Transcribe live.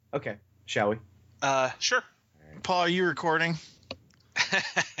Okay, shall we? Sure. Paul, are you recording?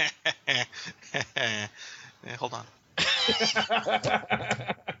 Yeah, hold on.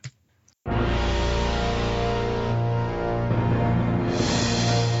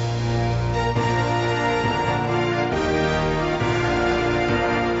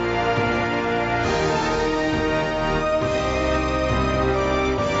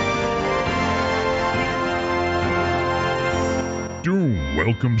 Doom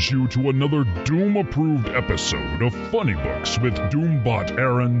welcomes you to another Doom-approved episode of Funny Books with Doombot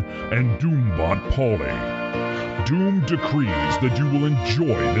Aaron and Doombot Paulie. Doom decrees that you will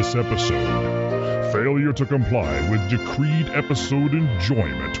enjoy this episode. Failure to comply with decreed episode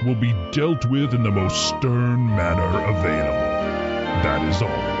enjoyment will be dealt with in the most stern manner available. That is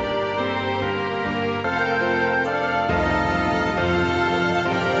all.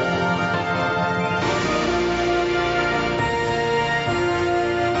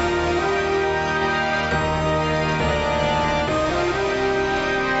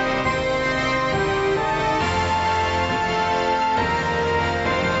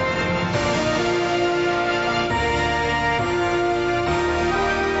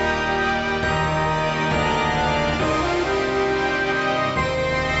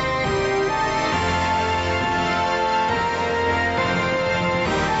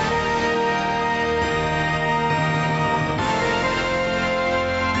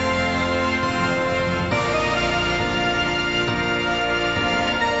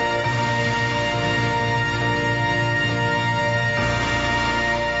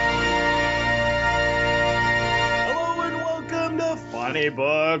 Hello and welcome to Funny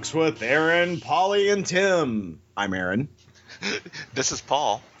Books with Aaron, Polly, and Tim. I'm Aaron. This is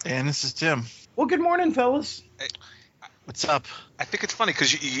Paul. And this is Tim. Well, good morning, fellas. What's up? I think it's funny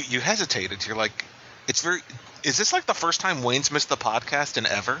because you hesitated. You're like, it's very. Is this like the first time Wayne's missed the podcast in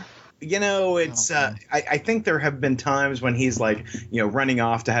ever? You know, it's. I think there have been times when he's like, running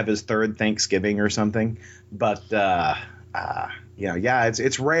off to have his third Thanksgiving or something. But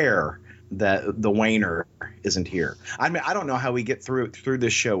it's rare that the Wayner isn't here. I mean, I don't know how we get through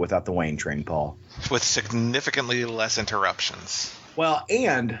this show without the Wayne train, Paul. With significantly less interruptions. Well,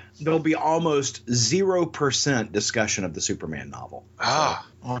 and there'll be almost 0% discussion of the Superman novel.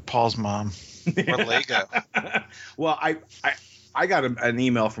 Or Paul's mom. Or Lego. Well, I got an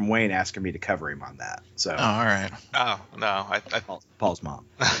email from Wayne asking me to cover him on that. So, Oh, all right. Oh, no. Paul's mom.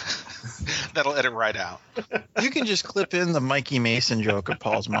 That'll edit right out. You can just clip in the Mikey Mason joke of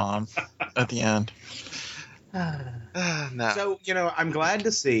Paul's mom at the end. No. So, I'm glad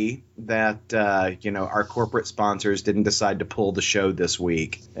to see that, our corporate sponsors didn't decide to pull the show this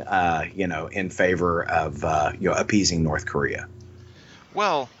week, in favor of, appeasing North Korea.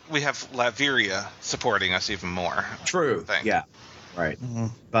 Well, we have Latveria supporting us even more. True. Yeah. Right. Mm-hmm.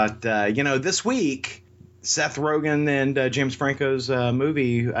 But, this week, Seth Rogen and James Franco's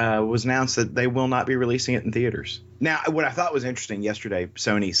movie was announced that they will not be releasing it in theaters. Now, what I thought was interesting yesterday,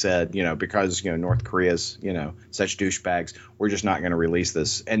 Sony said, because, North Korea's, such douchebags, we're just not going to release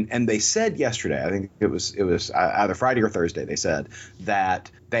this. And they said yesterday, I think it was either Friday or Thursday, they said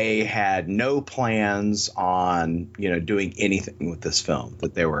that they had no plans on, doing anything with this film,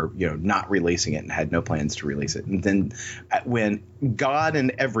 that they were, not releasing it and had no plans to release it. And then when God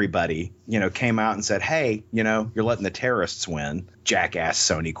and everybody, came out and said, hey, you're letting the terrorists win, jackass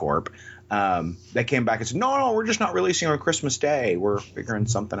Sony Corp. They came back and said, no, we're just not releasing on Christmas Day. We're figuring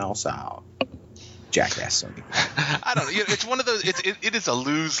something else out. Jackass Sony. I don't know. It's one of those. It is a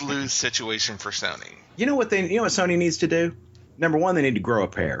lose-lose situation for Sony. You know what Sony needs to do? Number one, they need to grow a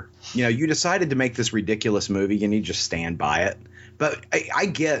pair. You decided to make this ridiculous movie. You need to just stand by it. But I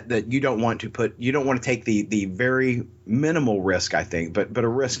get that you don't want to take the very minimal risk, I think, but a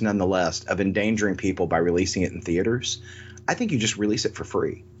risk nonetheless of endangering people by releasing it in theaters. I think you just release it for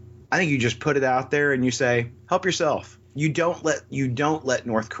free. I think you just put it out there and you say, help yourself. You don't let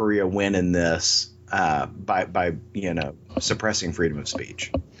North Korea win in this by suppressing freedom of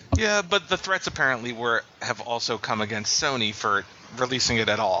speech. Yeah, but the threats apparently have also come against Sony for releasing it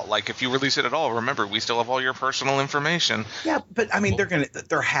at all. Like, if you release it at all, remember, we still have all your personal information. Yeah, but I mean,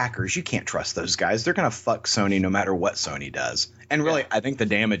 they're hackers. You can't trust those guys. They're gonna fuck Sony no matter what Sony does. And really, I think the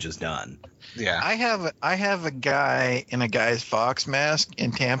damage is done. Yeah. I have a guy in a guy's Fox mask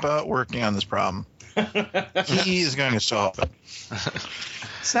in Tampa working on this problem. He is going to solve it.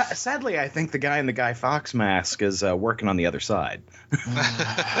 Sadly, I think the guy in the Guy Fawkes mask is working on the other side.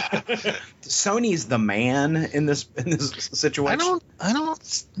 Sony's the man in this situation.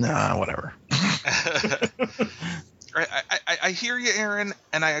 Nah, whatever. I hear you, Aaron,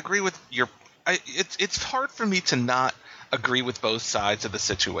 and I agree with your. It's hard for me to not agree with both sides of the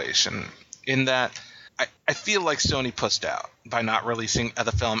situation in that I feel like Sony pussed out by not releasing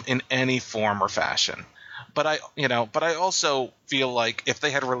the film in any form or fashion. But I also feel like if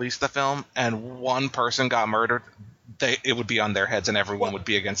they had released the film and one person got murdered, it would be on their heads and everyone would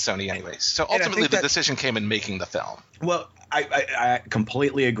be against Sony anyways. So ultimately, the decision came in making the film. Well, I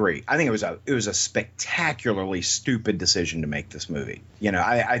completely agree. I think it was a spectacularly stupid decision to make this movie.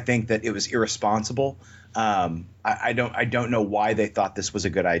 I think that it was irresponsible. I don't know why they thought this was a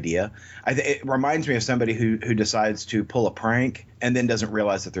good idea. It reminds me of somebody who decides to pull a prank and then doesn't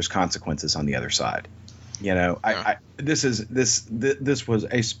realize that there's consequences on the other side. This was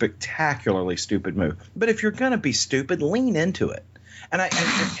a spectacularly stupid move. But if you're gonna be stupid, lean into it.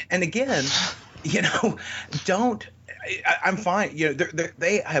 And again, don't. I'm fine.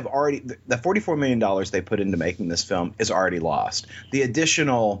 They have already the $44 million they put into making this film is already lost. The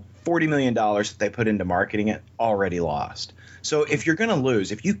additional $40 million that they put into marketing it already lost. So if you're going to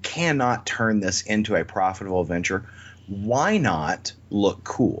lose, if you cannot turn this into a profitable venture, why not look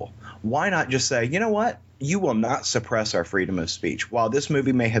cool? Why not just say, you know what? You will not suppress our freedom of speech. While this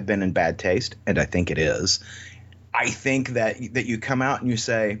movie may have been in bad taste, and I think it is, I think that you come out and you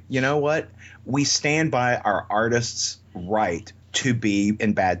say, you know what? We stand by our artists' right to be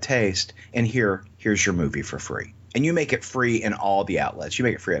in bad taste, and here's your movie for free. And you make it free in all the outlets. You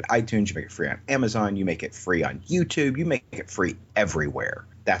make it free on iTunes. You make it free on Amazon. You make it free on YouTube. You make it free everywhere.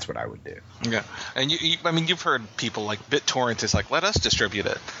 That's what I would do. Yeah, and you've heard people like BitTorrent is like, let us distribute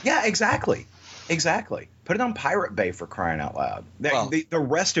it. Yeah, exactly. Put it on Pirate Bay for crying out loud. The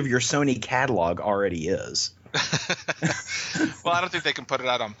rest of your Sony catalog already is. Well, I don't think they can put it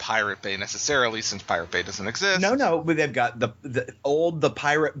out on Pirate Bay necessarily, since Pirate Bay doesn't exist. No, but they've got the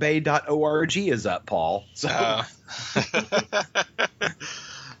piratebay.org is up, Paul. So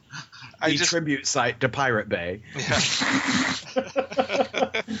tribute site to Pirate Bay. Yeah.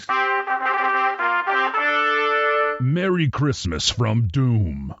 Merry Christmas from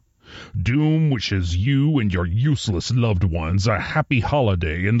Doom. Doom wishes you and your useless loved ones a happy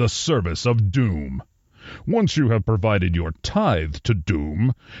holiday in the service of Doom. Once you have provided your tithe to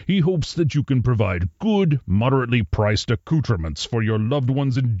Doom, he hopes that you can provide good, moderately priced accoutrements for your loved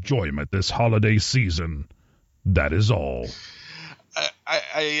one's enjoyment this holiday season. That is all.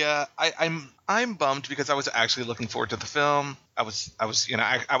 I'm bummed because I was actually looking forward to the film. I wasn't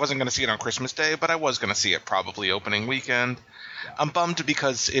going to see it on Christmas Day, but I was going to see it probably opening weekend. I'm bummed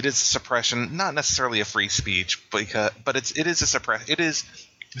because it is a suppression, not necessarily a free speech, but it is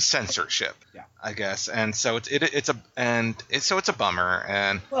censorship, I guess, and so it's a bummer.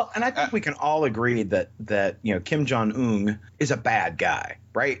 And I think we can all agree that Kim Jong-un is a bad guy,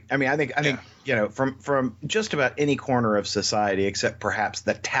 right? I mean, I think from just about any corner of society except perhaps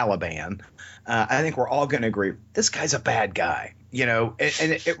the Taliban, I think we're all going to agree this guy's a bad guy. And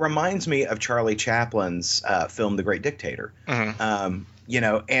it reminds me of Charlie Chaplin's film The Great Dictator. Mm-hmm.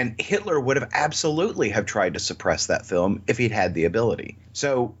 And Hitler would have absolutely have tried to suppress that film if he'd had the ability.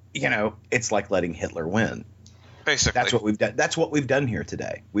 So, it's like letting Hitler win. Basically. That's what we've done. That's what we've done here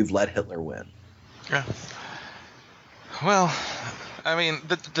today. We've let Hitler win. Yeah. Well, I mean,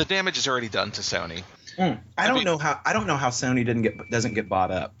 the damage is already done to Sony. I don't know how Sony doesn't get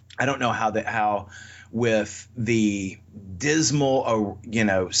bought up. I don't know how with the dismal,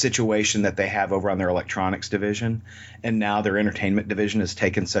 situation that they have over on their electronics division, and now their entertainment division has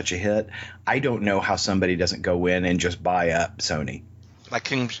taken such a hit. I don't know how somebody doesn't go in and just buy up Sony. Like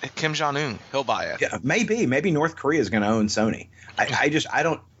Kim Jong-un, he'll buy it. Yeah, maybe North Korea is going to own Sony. I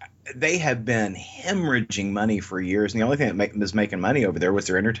don't. They have been hemorrhaging money for years, and the only thing that was making money over there was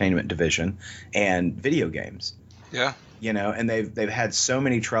their entertainment division and video games. Yeah. And they've had so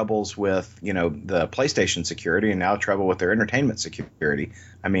many troubles with, the PlayStation security and now trouble with their entertainment security.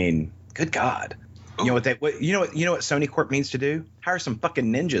 I mean, good God. Ooh. You know what Sony Corp needs to do? Hire some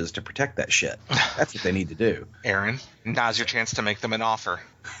fucking ninjas to protect that shit. That's what they need to do. Aaron, now's your chance to make them an offer.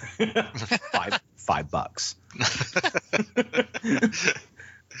 $5.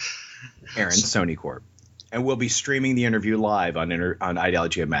 Aaron, Sony Corp. And we'll be streaming the interview live on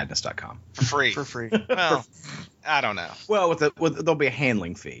ideologyofmadness.com. For free. Well, I don't know. Well, there'll be a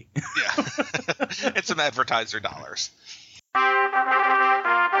handling fee. Yeah. It's some advertiser dollars.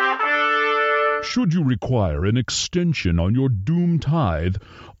 Should you require an extension on your Doom tithe,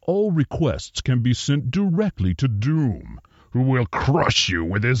 all requests can be sent directly to Doom, who will crush you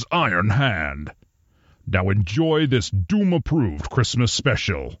with his iron hand. Now enjoy this Doom-approved Christmas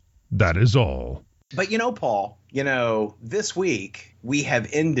special. That is all. But Paul, this week we have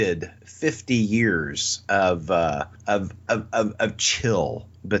ended 50 years of chill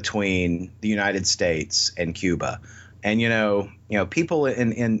between the United States and Cuba. And people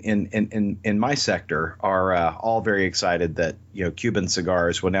in my sector are all very excited that Cuban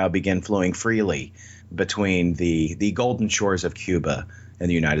cigars will now begin flowing freely between the golden shores of Cuba and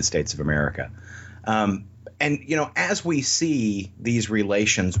the United States of America. And as we see these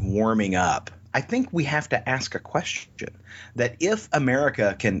relations warming up, I think we have to ask a question: that if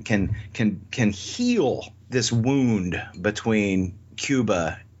America can heal this wound between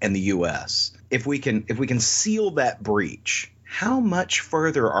Cuba and the U.S., if we can seal that breach, how much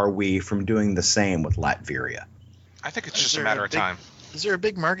further are we from doing the same with Latveria? I think it's just a matter of time. Is there a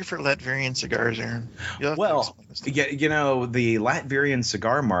big market for Latvian cigars, Aaron? Well, the Latvian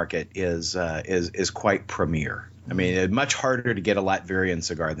cigar market is quite premier. I mean, it's much harder to get a Latvian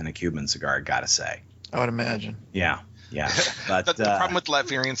cigar than a Cuban cigar, I gotta say. I would imagine. Yeah. But the problem with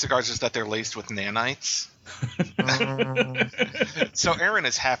Latvian cigars is that they're laced with nanites. So Aaron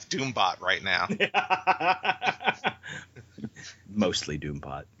is half Doombot right now. Mostly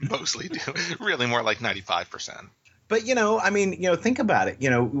Doombot. Mostly Doom. Really more like 95%. But, think about it.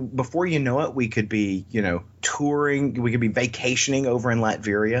 Before you know it, we could be, touring. We could be vacationing over in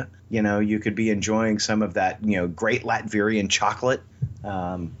Latveria. You could be enjoying some of that, great Latvian chocolate.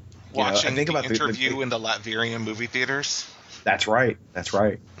 Watching the interview in the Latvian movie theaters. That's right.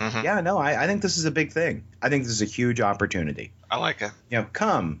 Mm-hmm. Yeah, no, I think this is a big thing. I think this is a huge opportunity. I like it.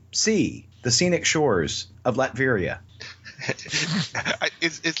 Come see the scenic shores of Latveria.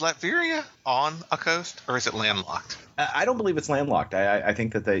 Is Latveria on a coast or is it landlocked? I don't believe it's landlocked. I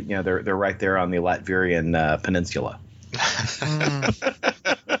think that they're right there on the Latvian peninsula.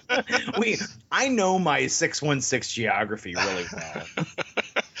 I know my 616 geography really well.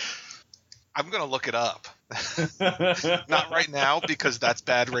 I'm going to look it up. Not right now because that's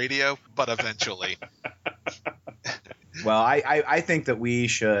bad radio, but eventually. Well, I think that we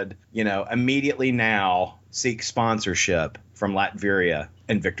should, immediately now seek sponsorship from Latveria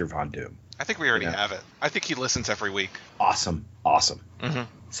and Victor Von Doom. I think we already have it. I think he listens every week. Awesome. Mm-hmm.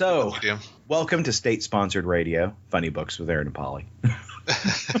 So, welcome to state-sponsored radio, Funny Books with Aaron and Polly.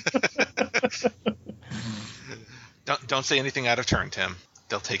 Don't say anything out of turn, Tim.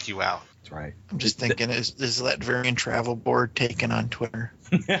 They'll take you out. That's right. I'm just thinking, is Latvian travel board taken on Twitter?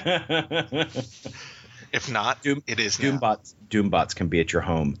 If not, it is now. Doombots can be at your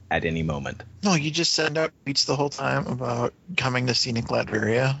home at any moment. No, you just send out tweets the whole time about coming to scenic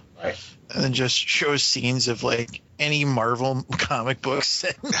Latveria. Right. And then just shows scenes of any Marvel comic books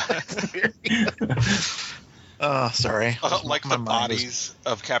set in Latveria. Oh, sorry. Like the bodies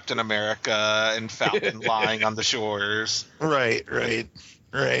of Captain America and Falcon lying on the shores. Right.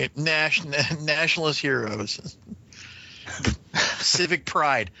 Nationalist heroes. Civic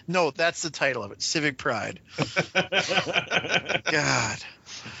Pride. No, that's the title of it. Civic Pride. God.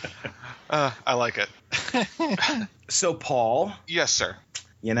 I like it. So, Paul. Yes, sir.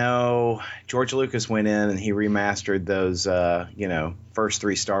 George Lucas went in and he remastered those, first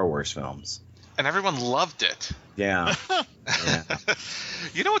 3 Star Wars films. And everyone loved it. Yeah.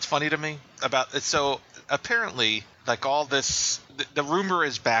 You know what's funny to me about it? So apparently, all this, the rumor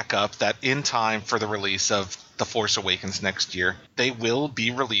is back up that in time for the release of The Force Awakens next year, they will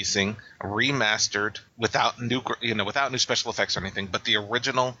be releasing a remastered without new special effects or anything, but the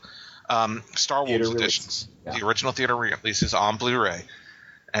original Star Wars editions, the original theater releases on Blu-ray,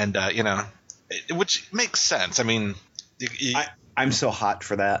 and which makes sense. I mean, I'm so hot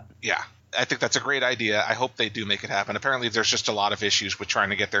for that. Yeah. I think that's a great idea. I hope they do make it happen. Apparently, there's just a lot of issues with trying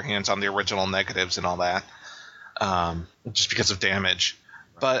to get their hands on the original negatives and all that, just because of damage.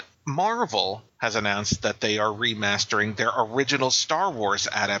 But Marvel has announced that they are remastering their original Star Wars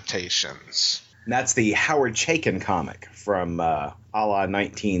adaptations. And that's the Howard Chaykin comic from a la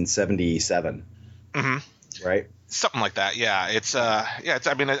 1977. Mm-hmm. Right? Something like that, yeah. It's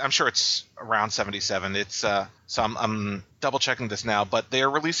I mean, I'm sure it's around 77. It's so I'm double checking this now, but they are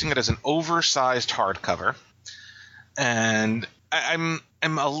releasing it as an oversized hardcover, and I'm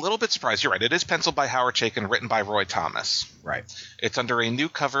a little bit surprised. You're right. It is penciled by Howard Chaykin, written by Roy Thomas. Right. It's under a new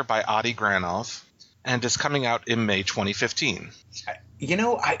cover by Adi Granov, and is coming out in May 2015.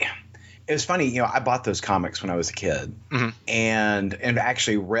 It was funny, I bought those comics when I was a kid, mm-hmm. and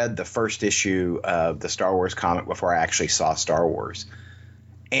actually read the first issue of the Star Wars comic before I actually saw Star Wars.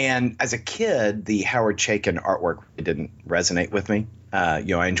 And as a kid, the Howard Chaykin artwork didn't resonate with me. I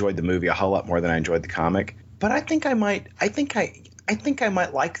enjoyed the movie a whole lot more than I enjoyed the comic. But I think I might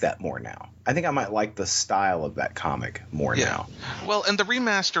like that more now. I think I might like the style of that comic more now. Well, and the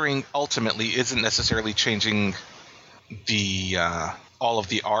remastering ultimately isn't necessarily changing the all of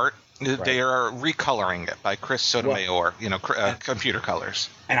the art. They are recoloring it by Chris Sotomayor, computer colors.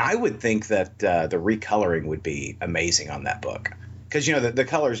 And I would think that the recoloring would be amazing on that book. Because, the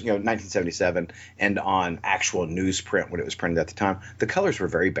colors, 1977, and on actual newsprint when it was printed at the time, the colors were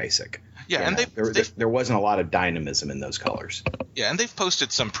very basic. Yeah, and there wasn't a lot of dynamism in those colors. Yeah, and they've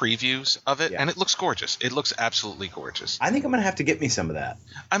posted some previews of it, and it looks gorgeous. It looks absolutely gorgeous. I think I'm going to have to get me some of that.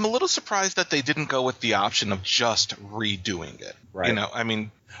 I'm a little surprised that they didn't go with the option of just redoing it. Right.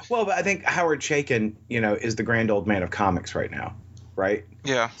 Well, but I think Howard Chaykin, is the grand old man of comics right now. Right?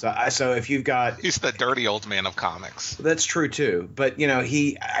 Yeah. So if you've got... He's the dirty old man of comics. That's true, too. But,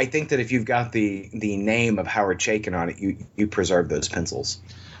 I think that if you've got the name of Howard Chaykin on it, you preserve those pencils.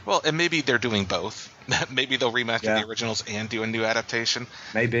 Well, and maybe they're doing both. Maybe they'll remaster the originals and do a new adaptation.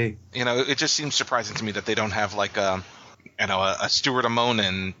 Maybe. It just seems surprising to me that they don't have, like, a Stuart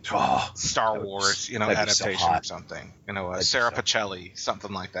Amonin Star Wars, adaptation or something. Sarah Pacelli,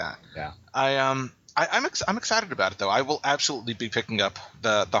 something like that. Yeah. I'm excited about it, though. I will absolutely be picking up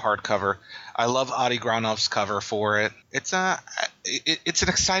the hardcover. I love Adi Granov's cover for it. It's an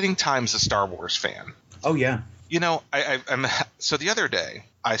exciting time as a Star Wars fan. Oh yeah. So the other day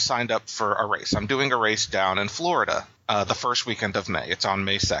I signed up for a race. I'm doing a race down in Florida the first weekend of May. It's on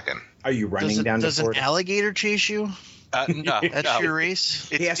May 2nd. Are you running down to Florida? Does an alligator chase you? No, that's your race.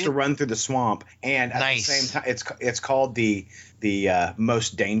 He has to run through the swamp, and at the same time, it's called the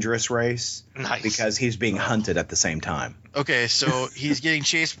most dangerous race because he's being hunted at the same time. Okay, so he's getting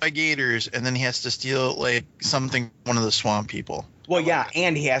chased by gators, and then he has to steal one of the swamp people. Well, yeah,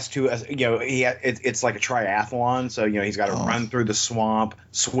 and he has to, it's like a triathlon. So he's got to run through the swamp,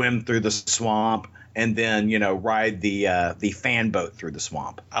 swim through the swamp, and then ride the fan boat through the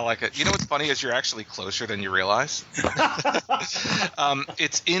swamp. I like it. What's funny is you're actually closer than you realize.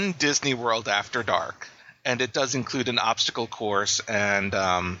 It's in Disney World After Dark, and it does include an obstacle course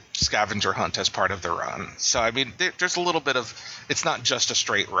and scavenger hunt as part of the run. So there's a little bit of, it's not just a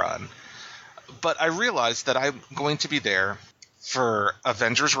straight run. But I realized that I'm going to be there for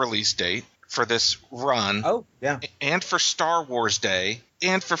Avengers release date, for this run, and for Star Wars Day,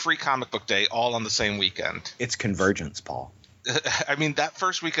 and for Free Comic Book Day, all on the same weekend. It's convergence, Paul. That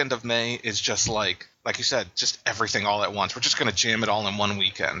first weekend of May is just like you said, just everything all at once. We're just going to jam it all in one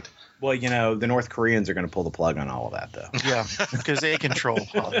weekend. Well, the North Koreans are going to pull the plug on all of that, though. Yeah, because they control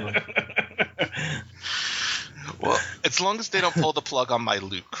Hollywood. Well, as long as they don't pull the plug on my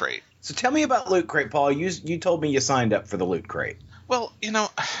Loot Crate. So tell me about Loot Crate, Paul. You told me you signed up for the Loot Crate. Well,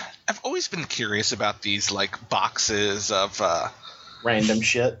 I've always been curious about these boxes of random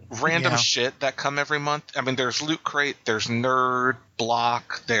shit. Shit that come every month. There's Loot Crate, there's Nerd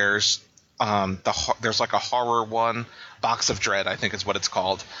Block, there's like a horror one, Box of Dread, I think is what it's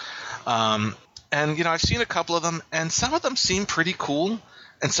called. And I've seen a couple of them, and some of them seem pretty cool,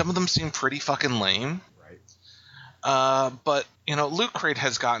 and some of them seem pretty fucking lame. Right. But Loot Crate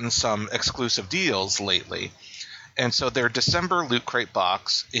has gotten some exclusive deals lately. And so their December Loot Crate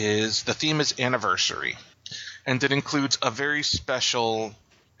box the theme is Anniversary. And it includes a very special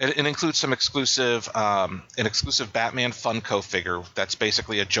 – it includes some exclusive an exclusive Batman Funko figure that's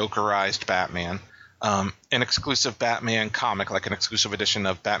basically a Jokerized Batman. An exclusive Batman comic, like an exclusive edition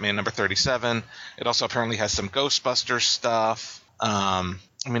of Batman number 37. It also apparently has some Ghostbusters stuff.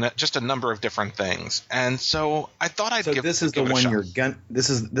 Just a number of different things. And so I thought I'd give it a shot. So this is the one this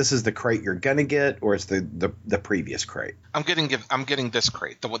is the crate you're gonna get, or it's the previous crate? I'm getting this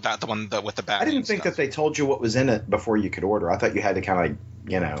crate, the one with the Batman. I didn't think that they told you what was in it before you could order. I thought you had to kind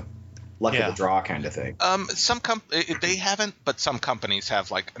of luck of the draw kind of thing. They haven't, but some companies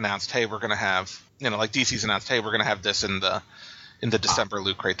have announced, hey, we're gonna have, like DC's announced, hey, we're gonna have this in the December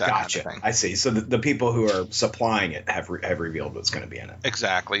Loot Crate, that kind of thing. I see. So the people who are supplying it have revealed what's going to be in it.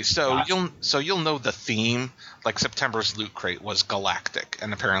 Exactly. So you'll know the theme. Like September's Loot Crate was galactic,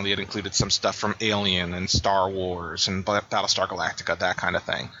 and apparently it included some stuff from Alien and Star Wars and Battlestar Galactica, that kind of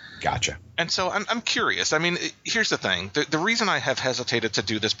thing. Gotcha. And so I'm curious. Here's the thing. The reason I have hesitated to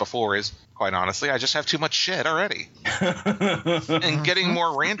do this before is, quite honestly, I just have too much shit already. And getting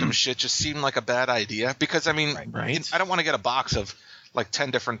more random shit just seemed like a bad idea because, I don't want to get a box of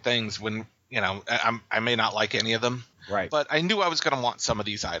 10 different things when, I may not like any of them. Right. But I knew I was going to want some of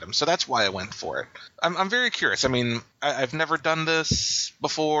these items, so that's why I went for it. I'm very curious. I've never done this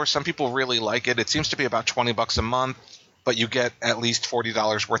before. Some people really like it. It seems to be about $20 a month, but you get at least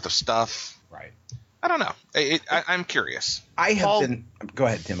 $40 worth of stuff. Right. I don't know. I'm curious. Go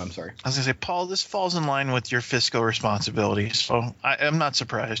ahead, Tim. I'm sorry. I was going to say, Paul, this falls in line with your fiscal responsibilities, so I'm not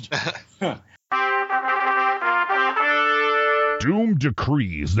surprised. Doom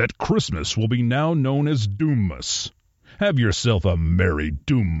decrees that Christmas will be now known as Doommas, Have yourself a merry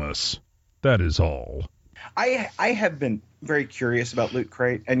Doommas. That is all. I have been very curious about Loot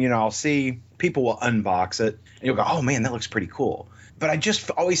Crate, and I'll see people will unbox it, and you'll go, "Oh man, that looks pretty cool." But I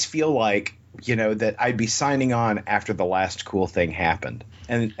just always feel like that I'd be signing on after the last cool thing happened,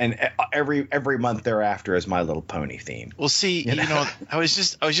 and every month thereafter is My Little Pony theme. Well, see, I was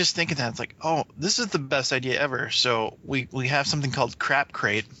just thinking that it's like, oh, this is the best idea ever. So we have something called Crap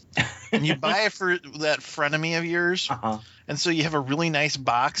Crate, and you buy it for that frenemy of yours, and so you have a really nice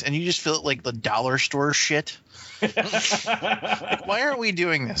box, and you just fill it like the dollar store shit. Like, why aren't we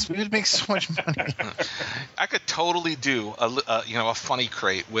doing this? We would make so much money. I could totally do a funny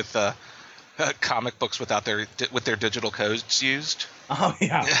crate with comic books with their digital codes used. Oh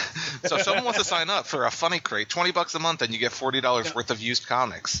yeah. So if someone wants to sign up for a funny crate, $20 a month, and you get $40 worth of used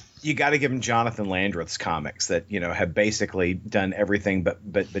comics. You got to give him Jonathan Landreth's comics that have basically done everything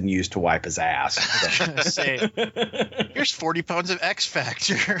but been used to wipe his ass. I was gonna say, here's 40 pounds of X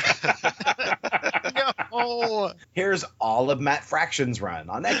Factor. No. Here's all of Matt Fraction's run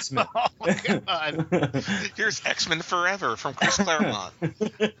on X-Men. Oh my God. Here's X-Men Forever from Chris Claremont.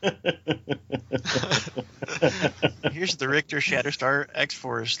 Here's the Richter Shatterstar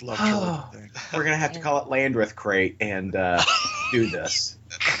X-Force love trilogy thing. We're gonna have to call it Landreth Crate and do this.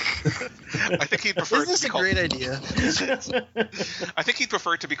 I think he'd prefer. Isn't this a great idea? I think he'd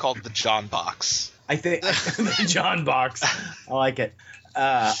prefer it to be called the John Box. I think the John Box. I like it.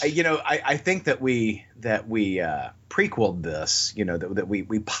 I think that we prequeled this. That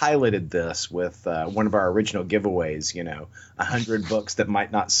we piloted this with one of our original giveaways. 100 books that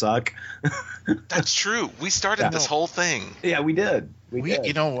might not suck. That's true. We started this whole thing. Yeah, we did. We did.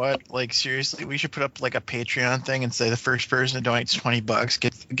 You know what? Like, seriously, we should put up like a Patreon thing and say the first person to donates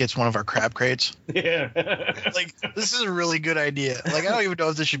 $20 gets one of our crab crates. Yeah. Like, this is a really good idea. Like, I don't even know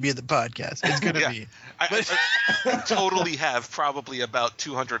if this should be in the podcast. It's gonna be. I totally have probably about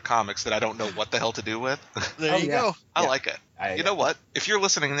 200 comics that I don't know what the hell to do with. There you go. I like it. You know what? If you're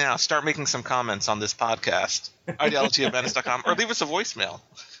listening now, start making some comments on this podcast, ideologyofmenace.com, or leave us a voicemail.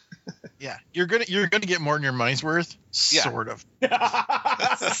 Yeah, you're gonna get more than your money's worth, sort of. You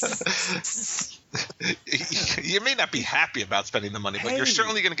may not be happy about spending the money, but you're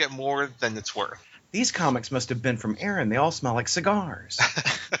certainly going to get more than it's worth. These comics must have been from Aaron. They all smell like cigars.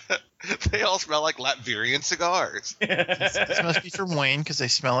 They all smell like Latvian cigars. This must be from Wayne because they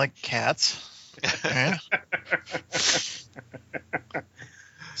smell like cats. Yeah.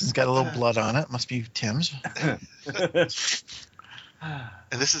 It's got a little blood on it. Must be Tim's.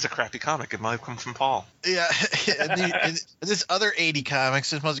 And this is a crappy comic. It might have come from Paul. Yeah. This other 80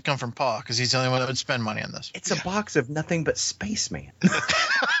 comics, this must come from Paul because he's the only one that would spend money on this. It's a box of nothing but Spaceman.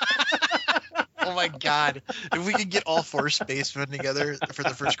 Oh my God! If we could get all 4 Spacemen together for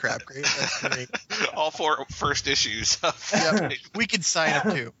the first crap crate, that's great. All 4 first issues. Yep. We could sign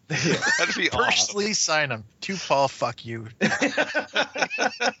them too. That'd be personally sign them. To Paul, fuck you.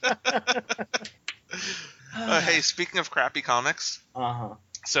 Hey, speaking of crappy comics,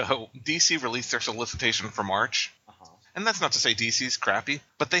 so DC released their solicitation for March, and that's not to say DC's crappy,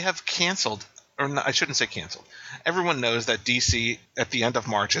 but they have canceled. Or no, I shouldn't say canceled. Everyone knows that DC at the end of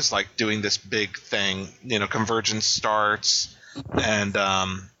March is like doing this big thing. Convergence starts, and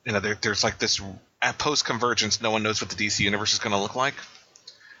there's like this at post-Convergence. No one knows what the DC universe is going to look like.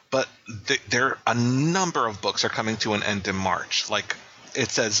 But there a number of books are coming to an end in March. Like it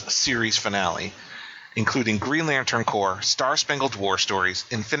says, series finale, including Green Lantern Corps, Star Spangled War Stories,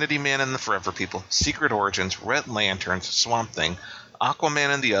 Infinity Man and the Forever People, Secret Origins, Red Lanterns, Swamp Thing,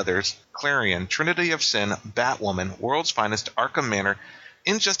 Aquaman and the Others, Clarion, Trinity of Sin, Batwoman, World's Finest, Arkham Manor,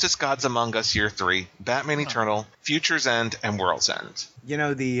 Injustice Gods Among Us Year 3, Batman Eternal, Future's End, and World's End.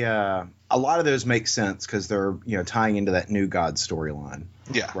 A lot of those make sense because they're tying into that New God storyline.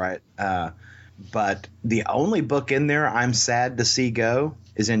 Yeah. Right. But the only book in there I'm sad to see go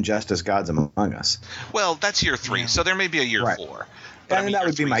is Injustice Gods Among Us. Well, that's Year 3, so there may be a Year 4. But that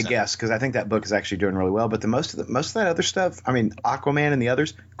would be my guess because I think that book is actually doing really well. But most of that other stuff, Aquaman and the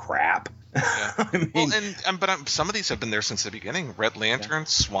others, crap. Yeah. Some of these have been there since the beginning. Red Lantern,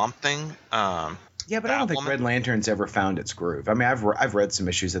 Swamp Thing. Yeah, but I don't think Red Lantern's ever found its groove. I've read some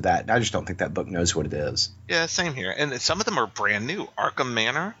issues of that, and I just don't think that book knows what it is. Yeah, same here. And some of them are brand new. Arkham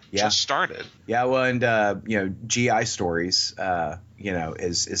Manor just started. Yeah, well, and GI Stories,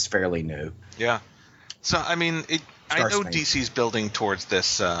 is fairly new. Yeah. So I know DC's building towards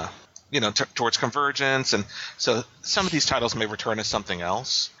this, towards Convergence, and so some of these titles may return as something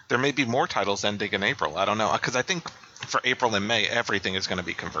else. There may be more titles ending in April. I don't know, because I think for April and May, everything is going to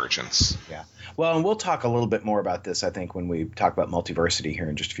be Convergence. Yeah. Well, and we'll talk a little bit more about this, I think, when we talk about Multiversity here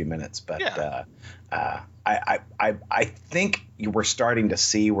in just a few minutes. But I think we're starting to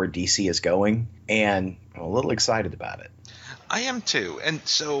see where DC is going, and I'm a little excited about it. I am too. And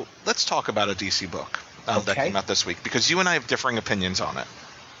so let's talk about a DC book that came out this week, because you and I have differing opinions on it.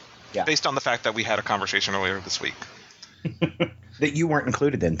 Yeah. Based on the fact that we had a conversation earlier this week. That you weren't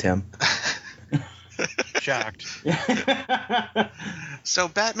included in, Tim. Shocked. So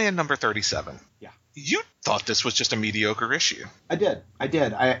Batman number 37. Yeah. You thought this was just a mediocre issue. I did.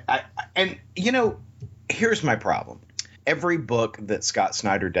 And you know, here's my problem. Every book that Scott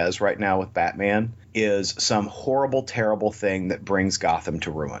Snyder does right now with Batman is some horrible, terrible thing that brings Gotham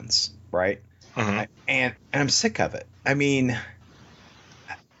to ruins, right? Mm-hmm. And I'm sick of it. I mean,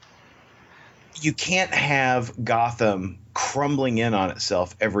 you can't have Gotham crumbling in on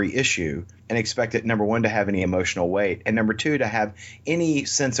itself every issue and expect it, number one, to have any emotional weight, and number two, to have any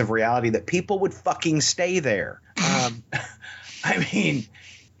sense of reality that people would fucking stay there. I mean,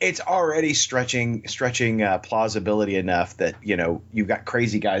 it's already stretching plausibility enough that, you know, you've got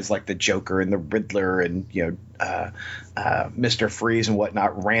crazy guys like the Joker and the Riddler and, you know, Mr. Freeze and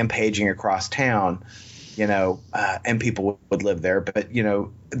whatnot rampaging across town, you know, and people would live there. But, you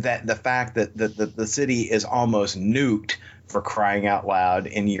know, that the fact that the city is almost nuked, for crying out loud,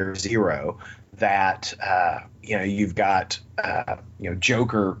 in year zero, that, you know, you've got, you know,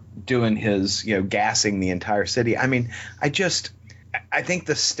 Joker doing his, you know, gassing the entire city. I mean, I think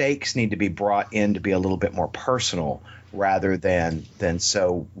the stakes need to be brought in to be a little bit more personal rather than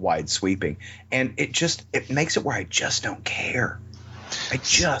so wide sweeping. And it makes it where I just don't care. I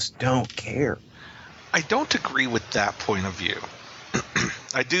just don't care. I don't agree with that point of view.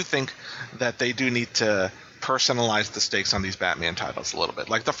 I do think that they do need to personalize the stakes on these Batman titles a little bit.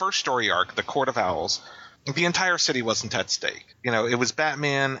 Like the first story arc, The Court of Owls, the entire city wasn't at stake. You know, it was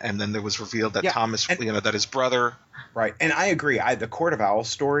Batman, and then there was revealed that Thomas, you know, that his brother. Right, and I agree. The Court of Owls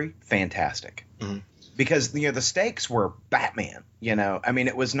story, fantastic. Mm-hmm. Because, you know, the stakes were Batman. You know, I mean,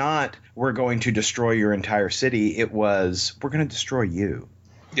 it was not, we're going to destroy your entire city. It was, we're going to destroy you.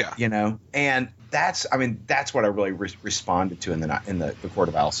 Yeah. You know, and that's what I really responded to in the Court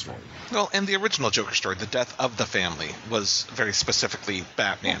of Owls story. Well, and the original Joker story, the death of the family, was very specifically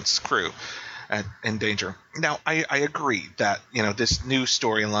Batman's crew in danger. Now, I agree that, you know, this new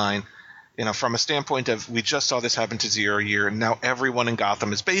storyline, you know, from a standpoint of, we just saw this happen to Zero Year, and now everyone in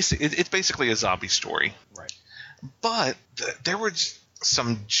Gotham is it's basically a zombie story. Right. But there was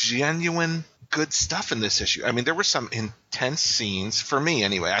some genuine good stuff in this issue. I mean, there were some intense scenes, for me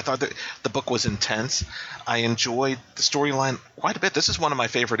anyway. I thought that the book was intense. I enjoyed the storyline quite a bit. This is one of my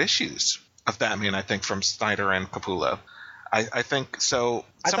favorite issues of Batman, I think, from Snyder and Capullo. I think so.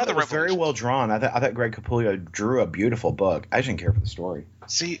 I thought it was very well drawn. I thought Greg Capullo drew a beautiful book. I didn't care for the story.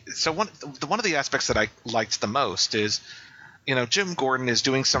 See, so one of the aspects that I liked the most is, you know, Jim Gordon is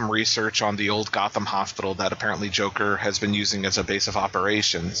doing some research on the old Gotham hospital that apparently Joker has been using as a base of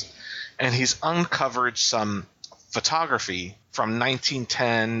operations. And he's uncovered some photography from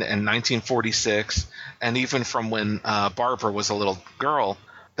 1910 and 1946, and even from when Barbara was a little girl,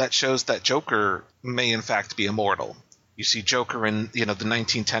 that shows that Joker may in fact be immortal. You see Joker in, you know, the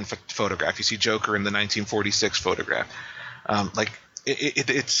 1910 photograph. You see Joker in the 1946 photograph. Like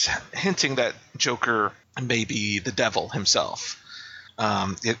it's hinting that Joker may be the devil himself.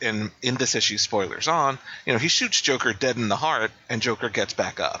 In this issue, spoilers on, you know, he shoots Joker dead in the heart, and Joker gets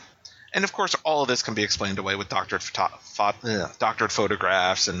back up. And of course, all of this can be explained away with doctored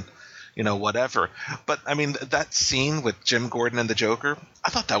photographs and, you know, whatever. But I mean, that scene with Jim Gordon and the Joker, I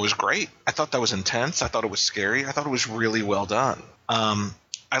thought that was great. I thought that was intense. I thought it was scary. I thought it was really well done.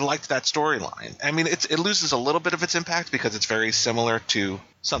 I liked that storyline. I mean, it loses a little bit of its impact because it's very similar to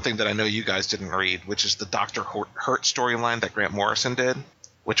something that I know you guys didn't read, which is the Dr. Hurt storyline that Grant Morrison did,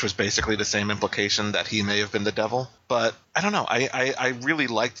 which was basically the same implication that he may have been the devil. But I don't know. I really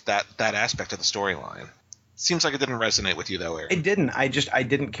liked that aspect of the storyline. Seems like it didn't resonate with you, though, Aaron. It didn't. I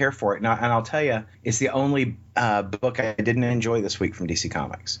didn't care for it. And I'll tell you, it's the only book I didn't enjoy this week from DC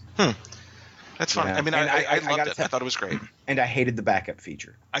Comics. That's fine. You know? I mean, I loved it. I thought it was great. And I hated the backup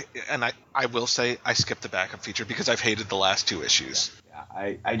feature. I will say I skipped the backup feature because I've hated the last two issues.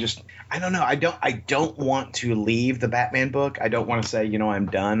 Yeah, I don't know. I don't want to leave the Batman book. I don't want to say, you know, I'm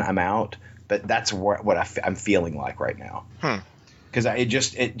done, I'm out. But that's what I'm feeling like right now. Because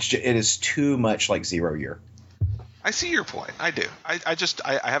it is too much like Zero Year. I see your point. I do. I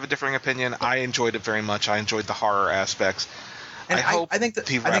have a differing opinion. I enjoyed it very much. I enjoyed the horror aspects. And I hope I think that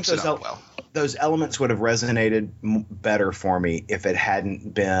he wraps it up well. those elements would have resonated better for me if it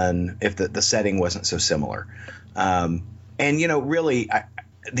hadn't been, if the setting wasn't so similar. And really,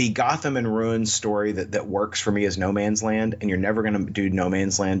 the Gotham and Ruins story that works for me is No Man's Land, and you're never going to do No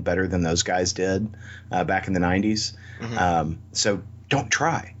Man's Land better than those guys did back in the 90s. Mm-hmm. So don't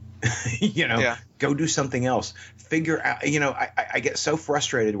try. Go do something else. Figure out, I get so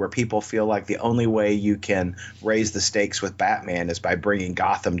frustrated where people feel like the only way you can raise the stakes with Batman is by bringing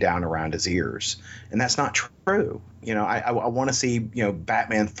Gotham down around his ears. And that's not true. I want to see,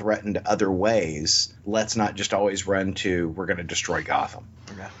 Batman threatened other ways. Let's not just always run to, we're going to destroy Gotham.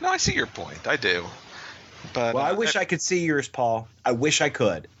 No, I see your point. I do. But I wish I could see yours, Paul. I wish I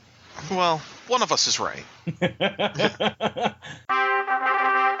could. Well, one of us is right.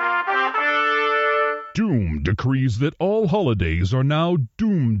 Doom decrees that all holidays are now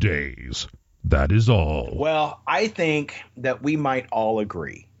Doom Days. That is all. Well, I think that we might all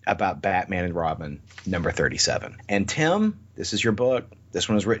agree about Batman and Robin number 37. And Tim, this is your book. This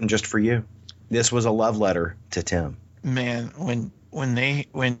one was written just for you. This was a love letter to Tim. Man, when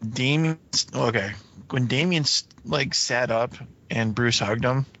Damian like sat up and Bruce hugged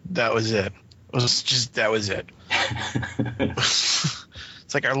him, that was it. That was it.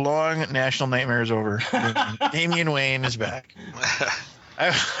 It's like our long national nightmare is over. Damian Wayne is back.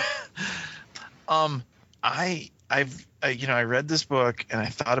 I read this book and I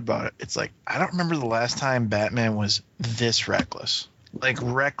thought about it. It's like, I don't remember the last time Batman was this reckless. He's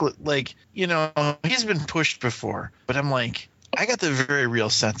been pushed before, but I'm like, I got the very real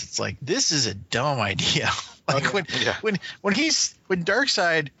sense. It's like, this is a dumb idea. When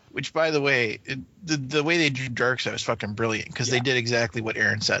Darkseid, which by the way, the way they drew Darkseid was fucking brilliant because they did exactly what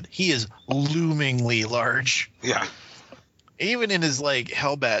Aaron said. He is loomingly large. Yeah. Even in his like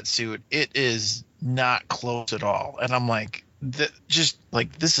Hellbat suit, it is not close at all. And I'm like, this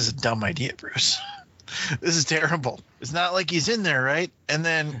is a dumb idea, Bruce. This is terrible. It's not like he's in there, right? And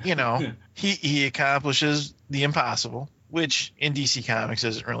then, he accomplishes the impossible, which in DC Comics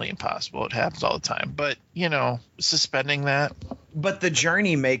isn't really impossible. It happens all the time. But, suspending that. But the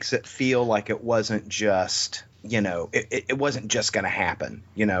journey makes it feel like it wasn't just, it wasn't just going to happen.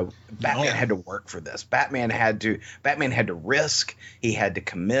 Batman had to work for this. Batman had to risk. He had to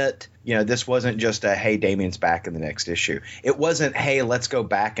commit. This wasn't just a, hey, Damian's back in the next issue. It wasn't, hey, let's go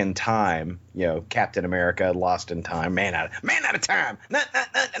back in time. Captain America, Lost in Time, man out of time.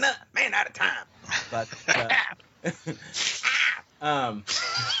 Man out of time. But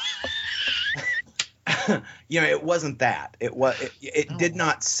it wasn't that. It did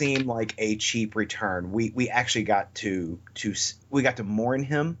not seem like a cheap return. We actually got to mourn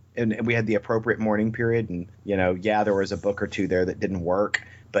him, and we had the appropriate mourning period. And there was a book or two there that didn't work,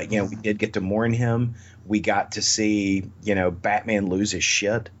 but we did get to mourn him. We got to see Batman lose his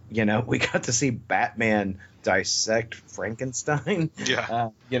shit. We got to see Batman dissect Frankenstein. Yeah.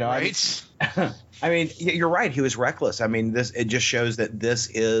 Right. I mean, you're right. He was reckless. I mean, it just shows that this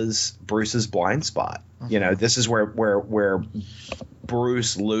is Bruce's blind spot. Mm-hmm. This is where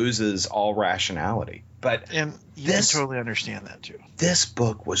Bruce loses all rationality. And you can totally understand that too. This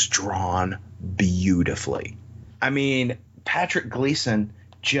book was drawn beautifully. I mean, Patrick Gleason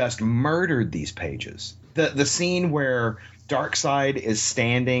just murdered these pages. The scene where Darkseid is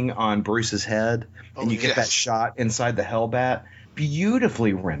standing on Bruce's head, and you get that shot inside the Hellbat.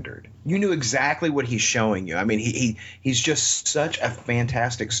 Beautifully rendered. You knew exactly what he's showing you. I mean, he's just such a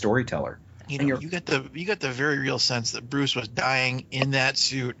fantastic storyteller. You get the very real sense that Bruce was dying in that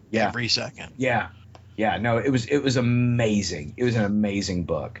suit every second. Yeah. No, it was amazing. It was an amazing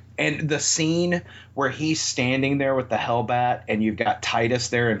book. And the scene where he's standing there with the Hellbat, and you've got Titus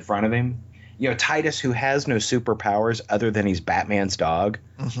there in front of him. Titus, who has no superpowers other than he's Batman's dog.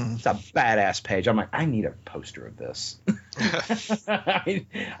 Mm-hmm. It's a badass page. I'm like, I need a poster of this.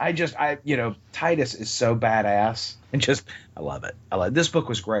 Titus is so badass, and I love it. This book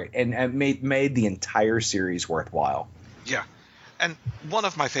was great, and made the entire series worthwhile. Yeah, and one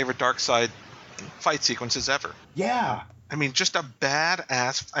of my favorite Darkseid fight sequences ever. Yeah, I mean, just a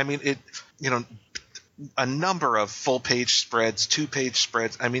badass. I mean, a number of full-page spreads, 2-page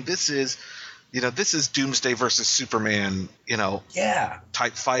spreads. I mean, this is Doomsday versus Superman,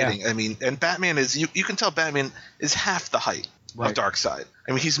 type fighting. Yeah. I mean, and Batman is you can tell Batman is half the height of Darkseid.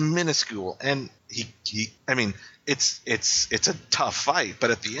 I mean, he's minuscule, and he I mean, it's a tough fight,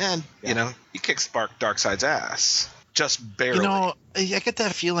 but at the end, he kicks Darkseid's ass. Just barely. I get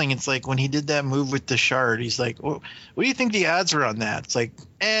that feeling. It's like when he did that move with the shard, he's like, what do you think the odds are on that? It's like,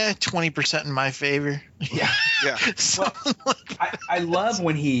 20% in my favor. Yeah. Yeah. Well, I love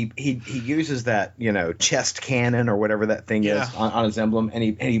when he uses that, chest cannon or whatever that thing is on his emblem, and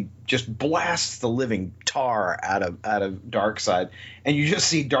he just blasts the living tar out of Darkseid, and you just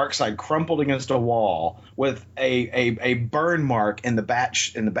see Darkseid crumpled against a wall with a burn mark in the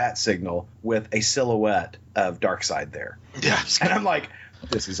bat signal with a silhouette of Darkseid there. Yeah, and I'm like,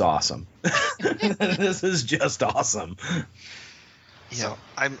 this is awesome. This is just awesome. So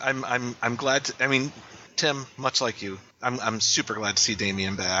I'm glad to, I mean, Tim, much like you, I'm super glad to see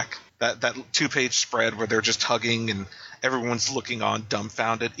Damian back. That 2-page spread where they're just hugging and everyone's looking on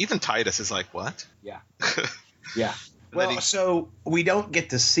dumbfounded. Even Titus is like, what? Yeah. Yeah. Well, so we don't get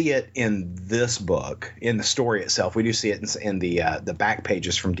to see it in this book, in the story itself. We do see it in the back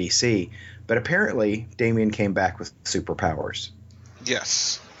pages from DC. But apparently Damian came back with superpowers.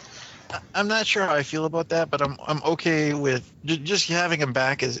 Yes. I'm not sure how I feel about that, but I'm okay with just having him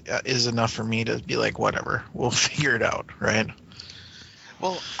back is enough for me to be like, whatever, we'll figure it out, right?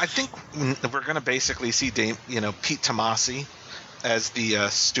 Well, I think we're going to basically see Pete Tomasi as the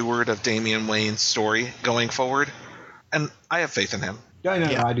steward of Damian Wayne's story going forward, and I have faith in him. Yeah,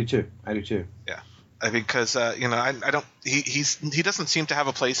 no, I do too. Yeah, because I don't. He doesn't seem to have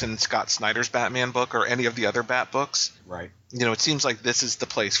a place in Scott Snyder's Batman book or any of the other Bat books. Right. It seems like this is the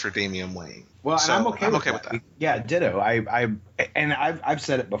place for Damian Wayne. Well, so and I'm okay with that. Yeah, ditto. I've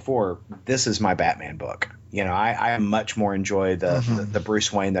said it before. This is my Batman book. I much more enjoy the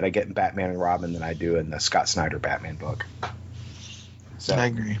Bruce Wayne that I get in Batman and Robin than I do in the Scott Snyder Batman book. So I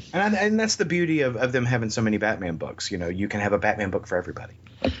agree. And that's the beauty of them having so many Batman books. You can have a Batman book for everybody.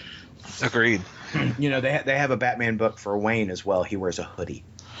 Agreed. They have a Batman book for Wayne as well. He wears a hoodie.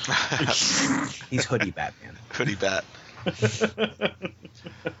 He's hoodie Batman. Hoodie Bat.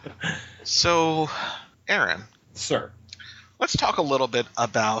 So, Aaron. Sir. Let's talk a little bit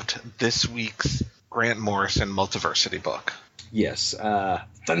about this week's Grant Morrison Multiversity book. Yes.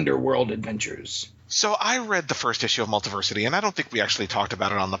 Thunderworld Adventures. So I read the first issue of Multiversity, and I don't think we actually talked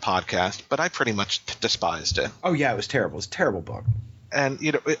about it on the podcast, but I pretty much despised it. Oh, yeah, it was terrible. It's a terrible book. And,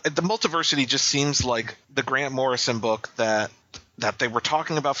 the Multiversity just seems like the Grant Morrison book that they were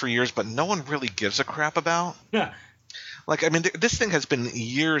talking about for years, but no one really gives a crap about. Yeah. Like, I mean, this thing has been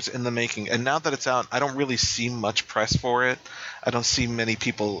years in the making, and now that it's out, I don't really see much press for it. I don't see many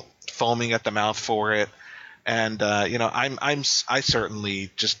people foaming at the mouth for it. And, I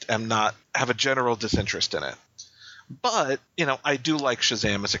certainly just have a general disinterest in it. But, I do like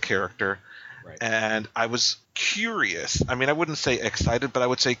Shazam as a character. Right. And I was curious. I mean, I wouldn't say excited, but I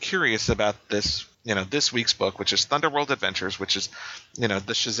would say curious about this, this week's book, which is Thunderworld Adventures, which is, the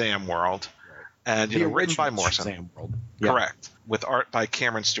Shazam world. And, written by Morrison. Shazam world. Yeah. Correct. With art by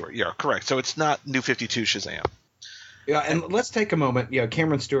Cameron Stewart. Yeah, correct. So it's not New 52 Shazam. Yeah, and let's take a moment.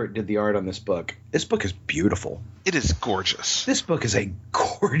 Cameron Stewart did the art on this book. This book is beautiful. It is gorgeous. This book is a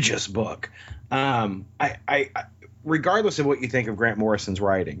gorgeous book. I regardless of what you think of Grant Morrison's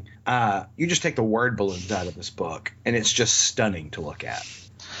writing, you just take the word balloons out of this book, and it's just stunning to look at.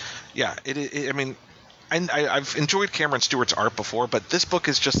 Yeah, I mean, I've enjoyed Cameron Stewart's art before, but this book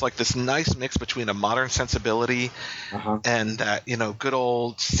is just like this nice mix between a modern sensibility and that good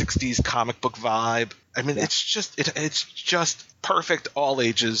old 60s comic book vibe. I mean, it's just perfect all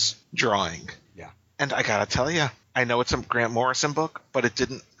ages drawing. Yeah. And I gotta tell you, I know it's a Grant Morrison book, but it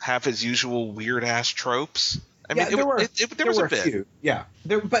didn't have his usual weird ass tropes. I mean, there was a bit. Few. Yeah,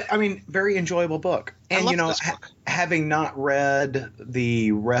 but I mean, very enjoyable book. And having not read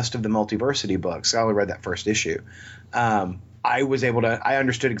the rest of the Multiversity books, I only read that first issue. I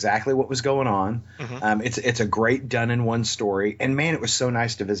understood exactly what was going on. Mm-hmm. It's a great done in one story, and man, it was so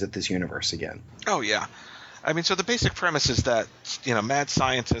nice to visit this universe again. Oh yeah. I mean, so the basic premise is that, mad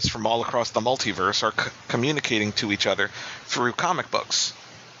scientists from all across the multiverse are communicating to each other through comic books.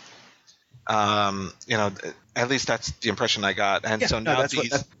 At least that's the impression I got. And so now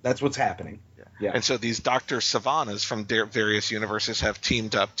that's what's happening. Yeah. And so these Dr. Savanas from various universes have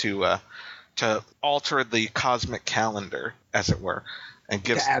teamed up to alter the cosmic calendar, as it were, and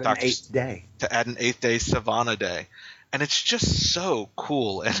gives to add an eighth day Savannah Day. And it's just so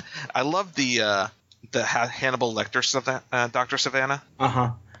cool. And I love the Hannibal Lecter Dr. Savannah.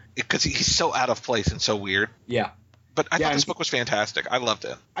 Because he's so out of place and so weird. Yeah. But I thought this book was fantastic. I loved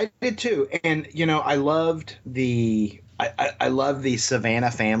it. I did too. And I loved I love the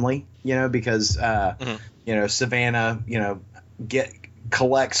Savannah family, because Savannah,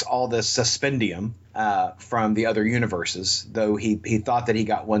 collects all this suspendium from the other universes, though he thought that he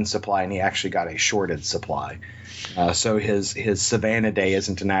got one supply and he actually got a shorted supply. So his Savannah Day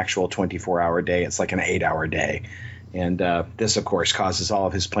isn't an actual 24-hour day. It's like an 8-hour day. And this, of course, causes all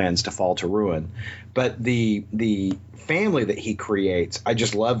of his plans to fall to ruin. But the family that he creates, I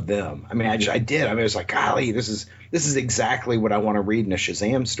just love them. I mean, I did. I mean, it was like, golly, this is exactly what I want to read in a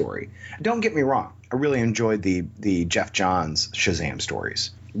Shazam story. Don't get me wrong. I really enjoyed the Jeff Johns Shazam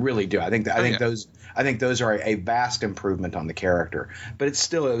stories. Really do. I think those are a vast improvement on the character. But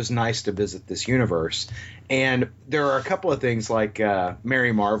it was nice to visit this universe. And there are a couple of things like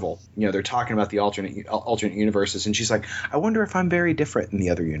Mary Marvel. You know, they're talking about the alternate universes, and she's like, I wonder if I'm very different in the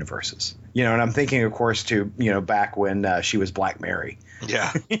other universes. You know, and I'm thinking, of course, to back when she was Black Mary.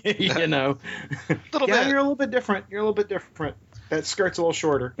 Yeah. You know, Little yeah, bit. you're a little bit different. You're a little bit different. That skirt's a little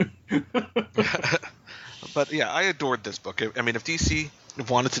shorter. But yeah, I adored this book. I mean, if DC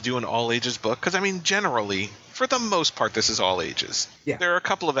wanted to do an all ages book, because I mean, generally, for the most part, this is all ages. Yeah. There are a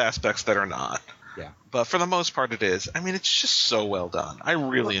couple of aspects that are not. Yeah. But for the most part, it is. I mean, it's just so well done. I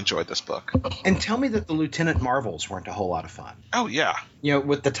really enjoyed this book. And tell me that the Lieutenant Marvels weren't a whole lot of fun. Oh, yeah. You know,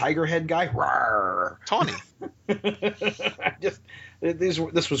 with the tiger head guy. Rawr. Tawny.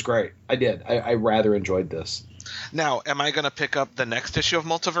 This was great. I did. I rather enjoyed this. Now, am I going to pick up the next issue of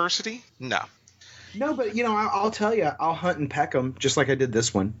Multiversity? No. No, but I'll tell you, I'll hunt and peck them just like I did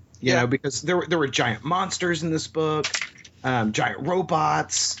this one. You know, because there were giant monsters in this book, giant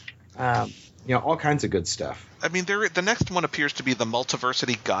robots, all kinds of good stuff. I mean, the next one appears to be the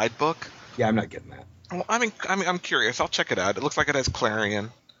Multiversity Guidebook. Yeah, I'm not getting that. Well, I'm curious. I'll check it out. It looks like it has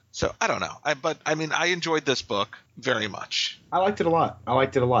Clarion. So I don't know. I enjoyed this book very much. I liked it a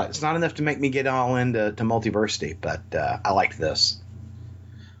lot. It's not enough to make me get all into Multiversity, but I liked this.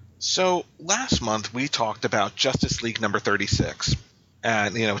 So last month we talked about Justice League number 36,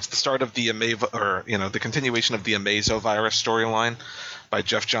 and it's the start of the the continuation of the Amazo virus storyline by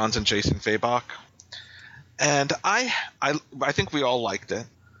Jeff Johns and Jason Fabok, and I think we all liked it,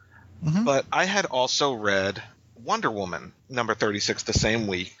 but I had also read Wonder Woman number 36 the same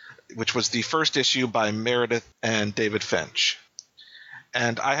week, which was the first issue by Meredith and David Finch,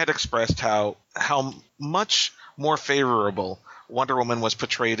 and I had expressed how much more favorable Wonder Woman was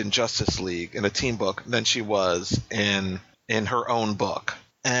portrayed in Justice League in a team book than she was in her own book.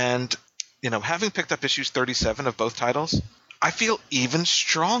 And, having picked up issues 37 of both titles, I feel even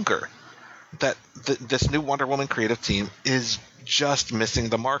stronger that this new Wonder Woman creative team is just missing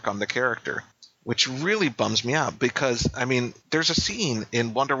the mark on the character, which really bums me out because, I mean, there's a scene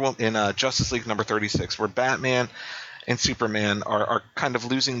in Justice League number 36 where Batman and Superman are kind of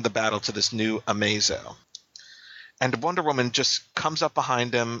losing the battle to this new Amazo. And Wonder Woman just comes up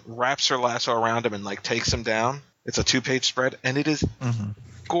behind him, wraps her lasso around him, and takes him down. It's a 2-page spread, and it is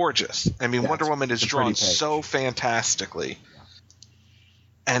gorgeous. I mean, Wonder Woman is drawn so fantastically.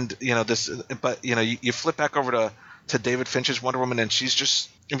 And you flip back over to David Finch's Wonder Woman, and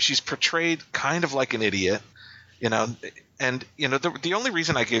she's portrayed kind of like an idiot. And the only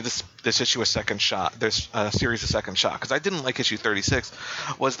reason I gave this issue a second shot, this series a second shot, because I didn't like issue 36,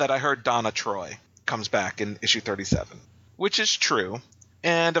 was that I heard Donna Troy comes back in issue 37, which is true.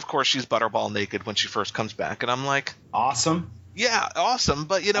 And of course she's butterball naked when she first comes back, and I'm like, awesome. Yeah, awesome.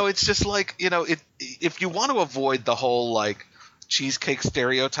 But it's just like, if you want to avoid the whole cheesecake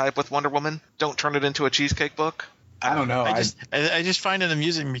stereotype with Wonder Woman, don't turn it into a cheesecake book. I don't know. I just find it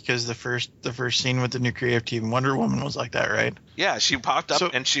amusing because the first scene with the new creative team, Wonder Woman was like that, right? Yeah, she popped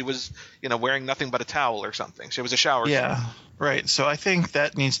up and she was, wearing nothing but a towel or something. She was a shower. Yeah, right. So I think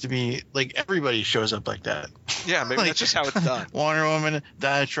that needs to be everybody shows up like that. Yeah, maybe that's just how it's done. Wonder Woman,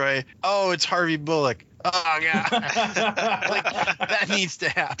 Donna Troy. Oh, it's Harvey Bullock. Oh god, that needs to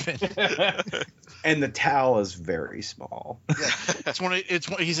happen. And the towel is very small. Yeah,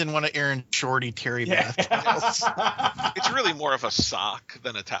 he's in one of Aaron Shorty Terry bath towels. It's really more of a sock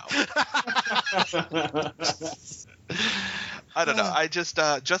than a towel. I don't know. I just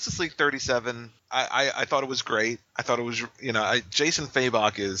Justice League 37. I thought it was great. I thought it was Jason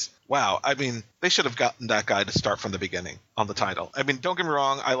Fabok is wow. I mean, they should have gotten that guy to start from the beginning on the title. I mean, don't get me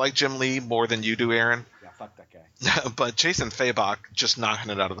wrong. I like Jim Lee more than you do, Aaron. Yeah, fuck that guy. But Jason Fabok just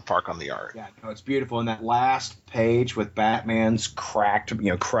knocking it out of the park on the art. Yeah, no, it's beautiful. And that last page with Batman's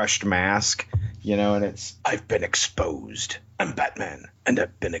crushed mask, and it's I've been exposed. I'm Batman, and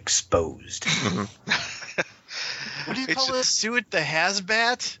I've been exposed. What do you call this suit? The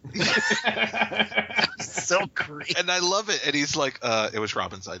Hazbat? So great. And I love it. And he's like, it was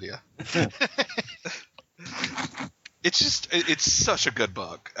Robin's idea. It's such a good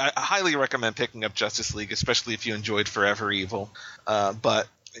book. I highly recommend picking up Justice League, especially if you enjoyed Forever Evil. But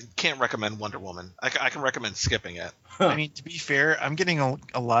Can't recommend Wonder Woman. I can recommend skipping it. I mean, to be fair, I'm getting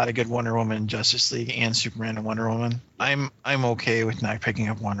a lot of good Wonder Woman, Justice League, and Superman and Wonder Woman. I'm okay with not picking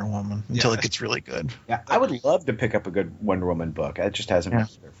up Wonder Woman until it gets really good. Yeah, I would love to pick up a good Wonder Woman book. It just hasn't been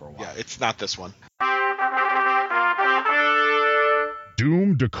there for a while. Yeah, it's not this one.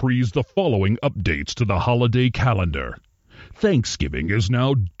 Doom decrees the following updates to the holiday calendar. Thanksgiving is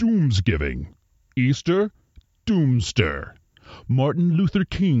now Doomsgiving. Easter, Doomster. Martin Luther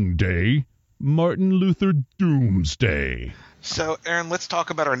King Day, Martin Luther Doomsday. So, Aaron, let's talk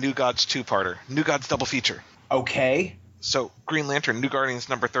about our New Gods two-parter. New Gods double feature. Okay. So, Green Lantern, New Guardians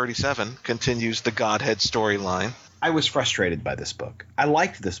number 37, continues the Godhead storyline. I was frustrated by this book. I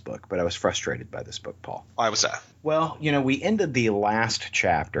liked this book, but I was frustrated by this book, Paul. Why was that? Well, we ended the last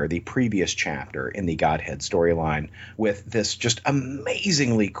chapter, the previous chapter in the Godhead storyline, with this just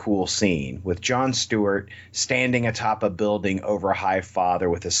amazingly cool scene with Jon Stewart standing atop a building over Highfather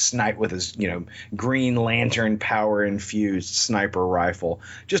with his Green Lantern power infused sniper rifle,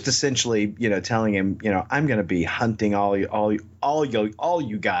 just essentially, telling him, I'm going to be hunting all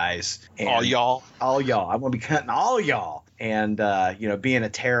you guys, and all y'all. I'm going to be hunting all y'all. And being a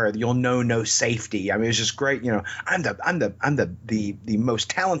terror, you'll know no safety. I mean, it's just great. I'm the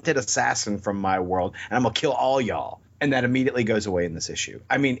most talented assassin from my world, and I'm gonna kill all y'all. And that immediately goes away in this issue.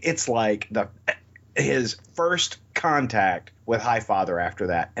 I mean, it's like his first contact with Highfather after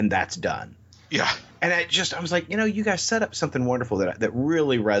that, and that's done. Yeah. And I was like, you guys set up something wonderful that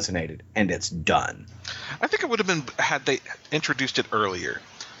really resonated, and it's done. I think it would have been had they introduced it earlier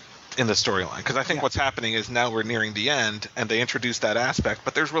in the storyline, because I think what's happening is now we're nearing the end and they introduced that aspect,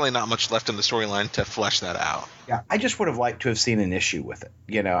 but there's really not much left in the storyline to flesh that out. Yeah, I just would have liked to have seen an issue with it.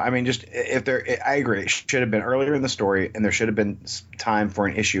 I mean, just I agree, it should have been earlier in the story, and there should have been time for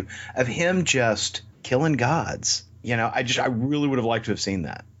an issue of him just killing gods. I really would have liked to have seen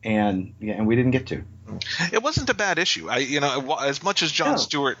that, and we didn't get to. It wasn't a bad issue. As much as Jon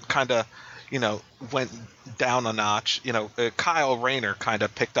Stewart kind of went down a notch. Kyle Rayner kind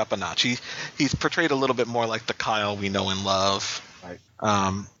of picked up a notch. He's portrayed a little bit more like the Kyle we know and love. Right.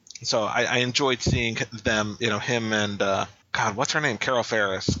 So I enjoyed seeing them, him and God, what's her name? Carol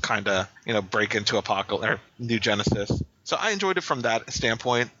Ferris kind of, break into Apocalypse or New Genesis. So I enjoyed it from that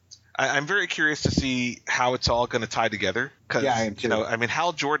standpoint. I'm very curious to see how it's all going to tie together. Cause, I am too.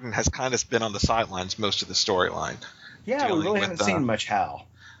 Hal Jordan has kind of been on the sidelines most of the storyline. Yeah, we really haven't seen much Hal.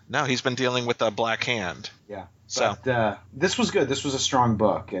 No, he's been dealing with a Black Hand. Yeah. So but, this was good. This was a strong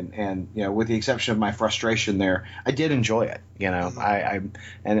book, and with the exception of my frustration there, I did enjoy it.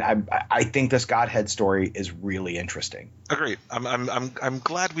 I think this Godhead story is really interesting. Agreed. I'm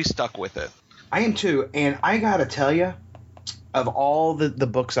glad we stuck with it. I am too, and I gotta tell you, of all the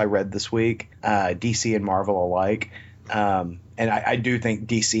books I read this week, DC and Marvel alike. And I do think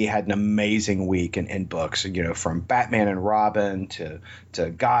DC had an amazing week in books, from Batman and Robin to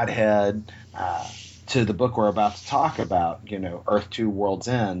Godhead, to the book we're about to talk about, Earth 2 World's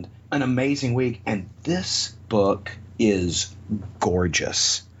End. An amazing week. And this book is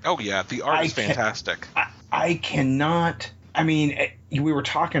gorgeous. Oh, yeah. The art is fantastic. I cannot. I mean, we were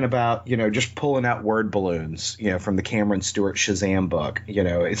talking about, just pulling out word balloons, from the Cameron Stewart Shazam book.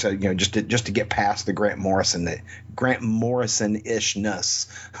 It's just to get past the Grant Morrison-ishness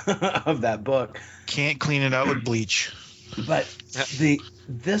of that book. Can't clean it out with bleach. But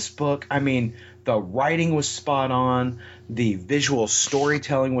this book, I mean, the writing was spot on, the visual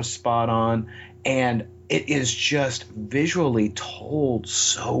storytelling was spot on, and it is just visually told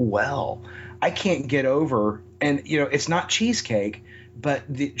so well. I can't get over, and it's not cheesecake,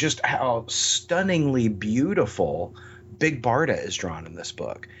 but just how stunningly beautiful Big Barda is drawn in this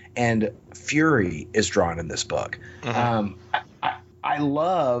book, and Fury is drawn in this book. Mm-hmm. I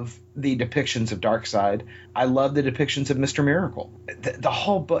love the depictions of Darkseid. I love the depictions of Mr. Miracle. The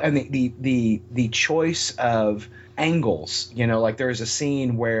whole book, and the choice of angles. Like there's a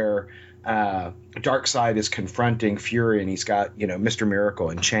scene where Darkseid is confronting Fury, and he's got Mr.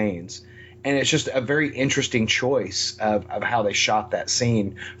 Miracle in chains. And it's just a very interesting choice of how they shot that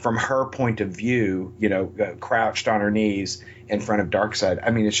scene from her point of view, crouched on her knees in front of Darkseid.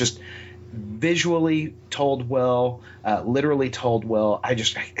 I mean, it's just visually told well, literally told well.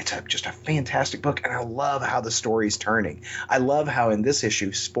 It's just a fantastic book, and I love how the story's turning. I love how in this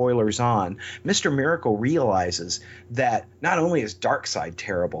issue, spoilers on, Mr. Miracle realizes that not only is Darkseid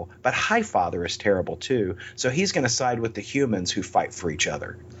terrible, but Highfather is terrible too. So he's going to side with the humans who fight for each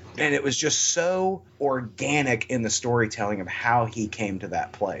other. And it was just so organic in the storytelling of how he came to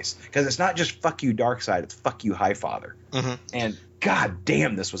that place. Because it's not just fuck you Darkseid, it's fuck you Highfather. Mm-hmm. And god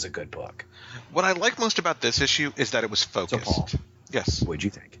damn, this was a good book. What I like most about this issue is that it was focused. Yes. What'd you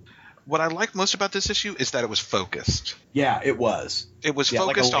think? What I like most about this issue is that it was focused. Yeah, it was. It was Yeah,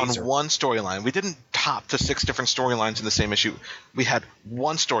 like a focused on laser. one storyline. We didn't hop to 6 different storylines in the same issue. We had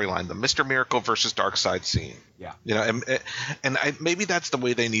one storyline, the Mr. Miracle versus Darkseid scene. Yeah. You know, and maybe that's the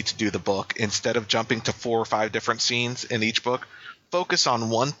way they need to do the book. Instead of jumping to 4 or 5 different scenes in each book, focus on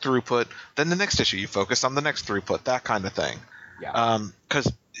one throughput. Then the next issue, you focus on the next throughput, that kind of thing. Yeah.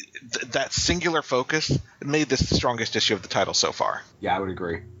 Because that singular focus made this the strongest issue of the title so far. Yeah, I would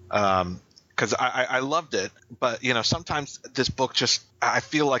agree. Because I loved it, but you know, sometimes this book just, I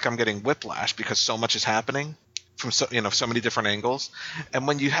feel like I'm getting whiplash because so much is happening from so many different angles, and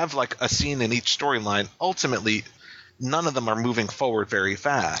when you have like a scene in each storyline, ultimately none of them are moving forward very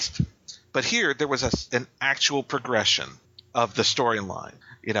fast. But here there was an actual progression of the storyline.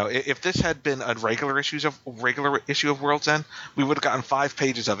 You know, if this had been a regular issue of World's End, we would have gotten 5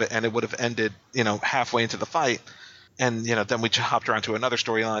 pages of it, and it would have ended, you know, halfway into the fight. And, you know, then we hopped around to another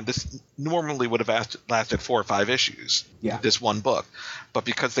storyline. This normally would have lasted 4 or 5 issues, this one book. But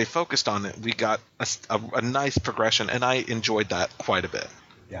because they focused on it, we got a nice progression, and I enjoyed that quite a bit.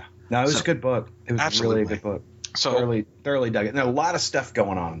 Yeah. No, it was a good book. It was absolutely. really a good book. So thoroughly dug it. No, a lot of stuff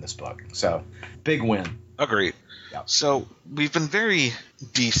going on in this book. So, big win. Agreed. Yeah. So we've been very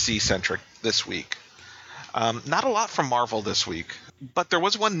DC-centric this week. Not a lot from Marvel this week, but there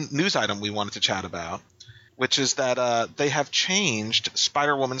was one news item we wanted to chat about, which is that they have changed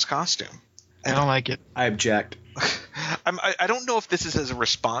Spider-Woman's costume. I don't like it. I object. I don't know if this is as a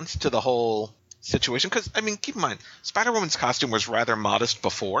response to the whole situation, because, I mean, keep in mind, Spider-Woman's costume was rather modest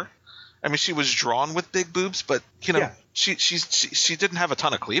before. I mean, she was drawn with big boobs, but, you know, she didn't have a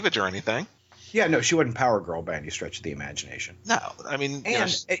ton of cleavage or anything. Yeah, no, she wasn't Power Girl by any stretch of the imagination. No, I mean...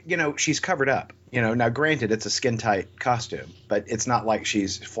 And, she's covered up. You know, now granted, it's a skin-tight costume, but it's not like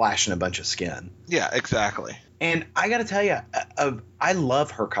she's flashing a bunch of skin. Yeah, exactly. And I got to tell you, I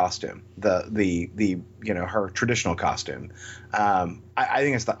love her costume, the you know, her traditional costume. I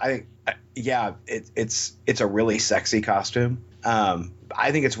think it's a really sexy costume.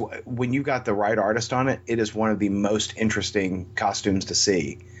 I think it's, when you got the right artist on it, it is one of the most interesting costumes to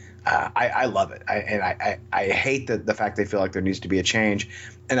see. I love it. I hate the fact they feel like there needs to be a change,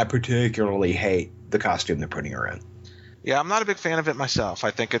 and I particularly hate the costume they're putting her in. Yeah, I'm not a big fan of it myself.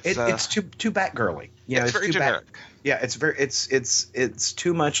 I think it's too Batgirly. It's very generic. It's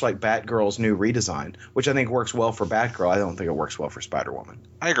too much like Batgirl's new redesign, which I think works well for Batgirl. I don't think it works well for Spider-Woman.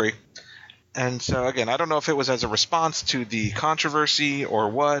 I agree. And so again, I don't know if it was as a response to the controversy or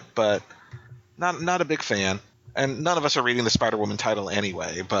what, but not a big fan. And none of us are reading the Spider-Woman title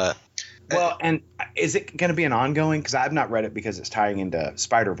anyway, but... Well, and is it going to be an ongoing? Because I've not read it because it's tying into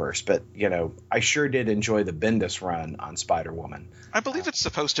Spider-Verse, but, you know, I sure did enjoy the Bendis run on Spider-Woman. I believe it's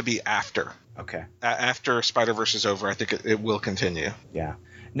supposed to be after. Okay. After Spider-Verse is over, I think it will continue. Yeah.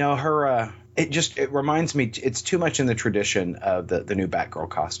 No, her... It reminds me, it's too much in the tradition of the new Batgirl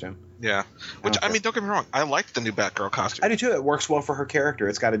costume. Yeah. Which, I mean, don't get me wrong, I like the new Batgirl costume. I do too. It works well for her character.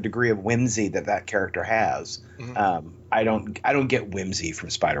 It's got a degree of whimsy that character has. Mm-hmm. I don't get whimsy from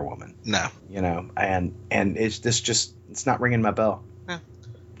Spider-Woman. No. You know, and it's not ringing my bell. Yeah.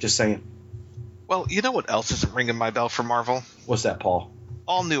 Just saying. Well, you know what else isn't ringing my bell for Marvel? What's that, Paul?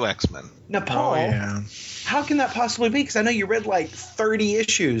 All new X-Men. Now, Paul, how can that possibly be? Because I know you read like 30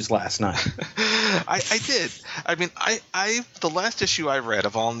 issues last night. I did. I mean, the last issue I read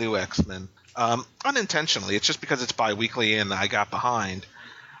of All New X-Men, unintentionally, it's just because it's bi-weekly and I got behind,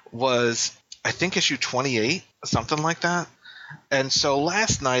 was, I think, issue 28, something like that. And so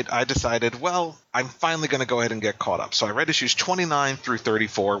last night I decided, well, I'm finally going to go ahead and get caught up. So I read issues 29 through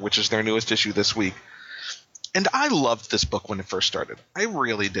 34, which is their newest issue this week. And I loved this book when it first started. I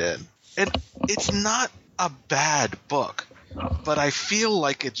really did. And it's not a bad book, but I feel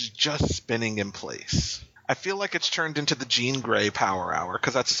like it's just spinning in place. I feel like it's turned into the Jean Grey Power Hour,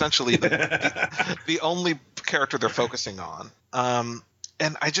 because that's essentially the only character they're focusing on.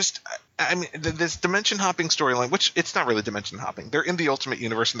 And I mean, this dimension hopping storyline, which it's not really dimension hopping. They're in the Ultimate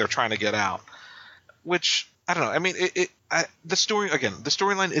Universe and they're trying to get out, which I don't know. I mean, the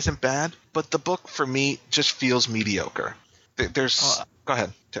storyline isn't bad, but the book for me just feels mediocre. Go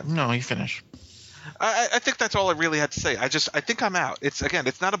ahead, Tim. No, you finish. I think that's all I really had to say. I think I'm out.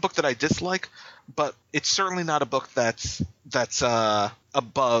 It's not a book that I dislike, but it's certainly not a book that's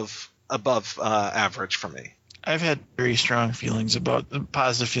above average for me. I've had very strong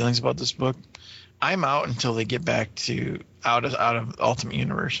positive feelings about this book. I'm out until they get back to out of Ultimate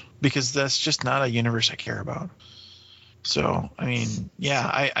Universe, because that's just not a universe I care about. So, I mean,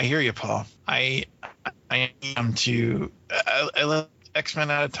 yeah, I hear you, Paul. I am too. I let X-Men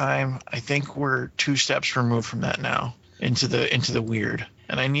at a time. I think we're 2 steps removed from that now. into the weird,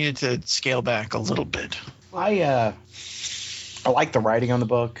 and I needed to scale back a little bit. I like the writing on the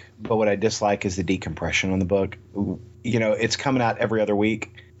book, but what I dislike is the decompression on the book. You know, it's coming out every other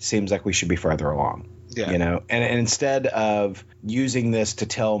week. Seems like we should be further along. Yeah. You know, and instead of using this to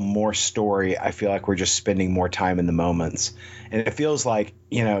tell more story, I feel like we're just spending more time in the moments. And it feels like,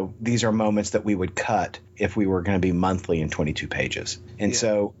 you know, these are moments that we would cut if we were going to be monthly in 22 pages. And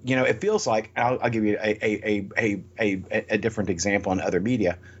so, you know, it feels like I'll give you a different example in other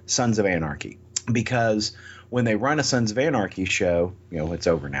media, Sons of Anarchy, because when they run a Sons of Anarchy show, you know, it's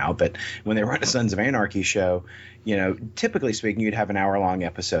over now, but when they run a Sons of Anarchy show, you know, typically speaking, you'd have an hour-long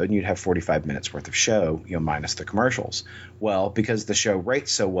episode and you'd have 45 minutes worth of show, you know, minus the commercials. Well, because the show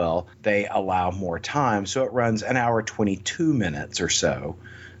rates so well, they allow more time. So it runs an hour, 22 minutes or so,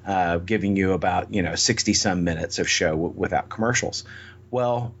 giving you about, you know, 60-some minutes of show without commercials.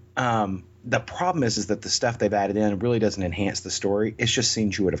 Well, the problem is that the stuff they've added in really doesn't enhance the story. It's just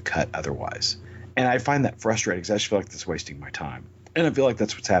scenes you would have cut otherwise. And I find that frustrating because I just feel like that's wasting my time. And I feel like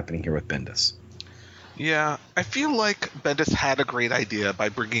that's what's happening here with Bendis. Yeah, I feel like Bendis had a great idea by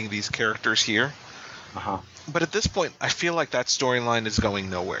bringing these characters here. Uh-huh. But at this point, I feel like that storyline is going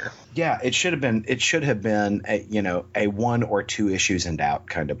nowhere. Yeah, it should have been a, you know, a 1 or 2 issues and out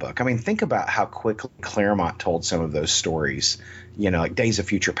kind of book. I mean, think about how quickly Claremont told some of those stories, you know, like Days of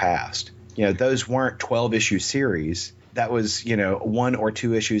Future Past. You know, those weren't 12-issue series. That was, you know, 1 or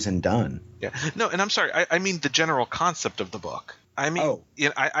 2 issues and done. Yeah. No, and I'm sorry. I mean the general concept of the book. I mean, you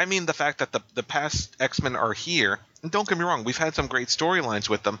know, I mean the fact that the past X-Men are here. And don't get me wrong, we've had some great storylines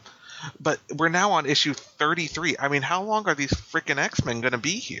with them, but we're now on issue 33. I mean, how long are these freaking X-Men going to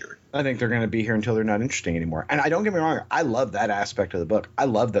be here? I think they're going to be here until they're not interesting anymore. And I don't get me wrong, I love that aspect of the book. I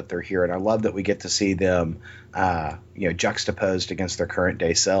love that they're here, and I love that we get to see them, you know, juxtaposed against their current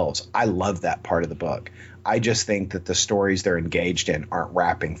day selves. I love that part of the book. I just think that the stories they're engaged in aren't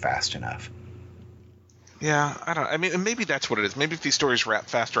wrapping fast enough. Yeah, I don't. I mean, and maybe that's what it is. Maybe if these stories wrap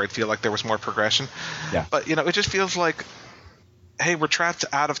faster, I'd feel like there was more progression. Yeah. But you know, it just feels like, hey, we're trapped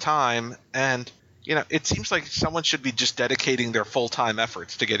out of time, and you know, it seems like someone should be just dedicating their full-time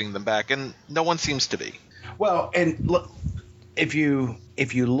efforts to getting them back, and no one seems to be. Well, and look, if you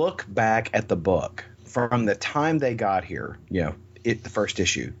look back at the book from the time they got here, you know, the first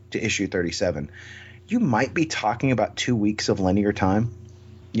issue to issue 37, you might be talking about 2 weeks of linear time.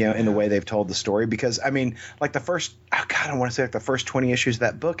 You know, in the way they've told the story, because I mean, like the first 20 issues of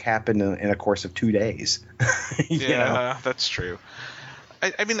that book happened in a course of 2 days. Yeah, that's true.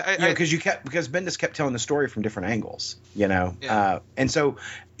 I mean, because Bendis kept telling the story from different angles, you know, and so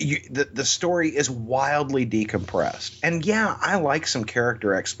the story is wildly decompressed. And yeah, I like some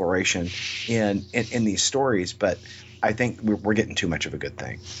character exploration in these stories, but I think we're getting too much of a good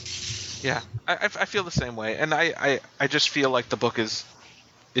thing. Yeah, I feel the same way, and I just feel like the book is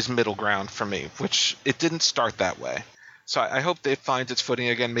middle ground for me, which it didn't start that way. So I hope it finds its footing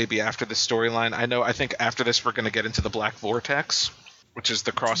again, maybe after this storyline. I think after this we're going to get into the Black Vortex, which is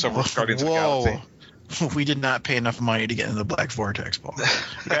the crossover with Guardians of the Galaxy. We did not pay enough money to get in the Black Vortex, Paul.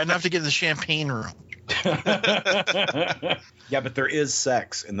 We got enough to get in the champagne room. Yeah, but there is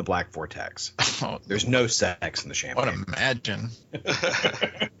sex in the Black Vortex. There's no sex in the champagne. What imagine.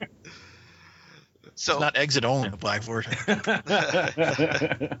 So, it's not exit only in the Black Vortex.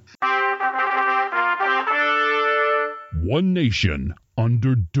 One nation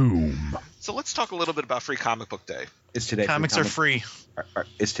under doom. So let's talk a little bit about Free Comic Book Day. Is today comics are free.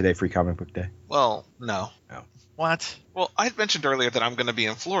 Is today Free Comic Book Day? Well, no. What? Well, I had mentioned earlier that I'm going to be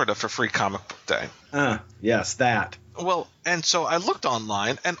in Florida for Free Comic Book Day. Yes, that. Well, and so I looked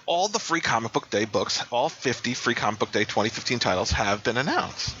online, and all the Free Comic Book Day books, all 50 Free Comic Book Day 2015 titles have been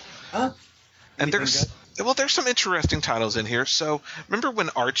announced. And there's some interesting titles in here. So remember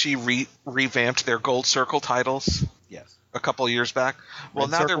when Archie revamped their Gold Circle titles? Yes. A couple of years back? Well,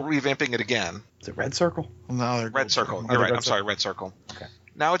 Red now Circle? they're revamping it again. Is it Red Circle? No, they're Red Circle. Oh, You're right. Red I'm sorry, Red Circle. Okay.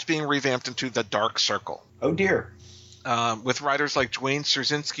 Now it's being revamped into the Dark Circle. Oh, dear. With writers like Dwayne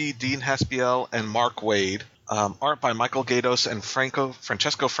Straczynski, Dean Haspiel, and Mark Waid. Art by Michael Gaydos and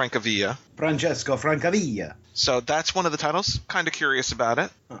Francesco Francavilla. Francesco Francavilla. So that's one of the titles. Kind of curious about it.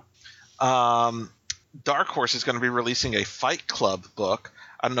 Dark Horse is going to be releasing a Fight Club book.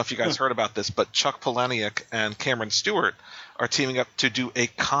 I don't know if you guys heard about this, but Chuck Palahniuk and Cameron Stewart are teaming up to do a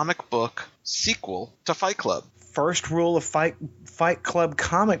comic book sequel to Fight Club. First rule of Fight Club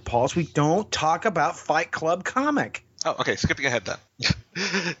comic, Paul, is we don't talk about Fight Club comic. Oh, okay. Skipping ahead then.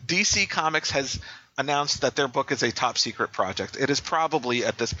 DC Comics has announced that their book is a top secret project. It is probably,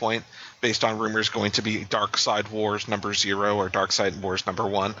 at this point, based on rumors, going to be Dark Side Wars #0 or Dark Side Wars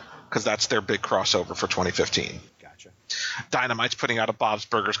 #1, because that's their big crossover for 2015. Gotcha. Dynamite's putting out a Bob's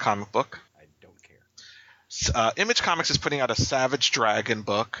Burgers comic book. I don't care. Image Comics is putting out a Savage Dragon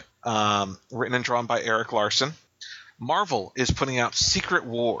book, written and drawn by Eric Larson. Marvel is putting out Secret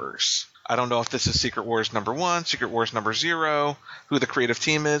Wars. I don't know if this is Secret Wars number 1, Secret Wars number 0, who the creative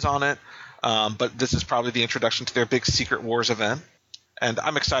team is on it, but this is probably the introduction to their big Secret Wars event. And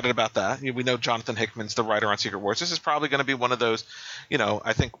I'm excited about that. We know Jonathan Hickman's the writer on Secret Wars. This is probably going to be one of those,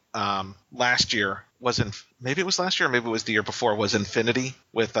 I think last year maybe it was last year or maybe it was the year before, was Infinity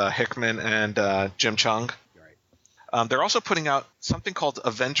with Hickman and Jim Chung. Right. They're also putting out something called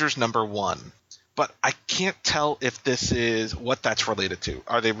Avengers number 1. But I can't tell if this is what that's related to.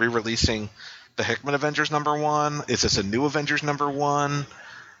 Are they re-releasing the Hickman Avengers number 1? Is this a new Avengers number 1?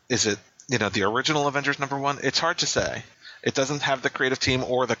 Is it, the original Avengers number 1? It's hard to say. It doesn't have the creative team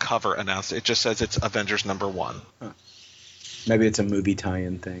or the cover announced. It just says it's Avengers number 1. Huh. Maybe it's a movie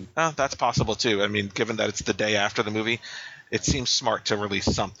tie-in thing. Oh, that's possible too. I mean, given that it's the day after the movie, it seems smart to release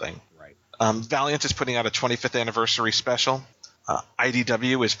something. Right. Valiant is putting out a 25th anniversary special.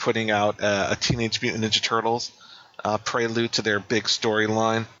 IDW is putting out a Teenage Mutant Ninja Turtles prelude to their big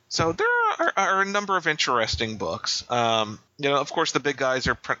storyline. So there are a number of interesting books. Of course, the big guys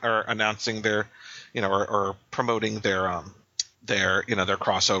are announcing their, or promoting their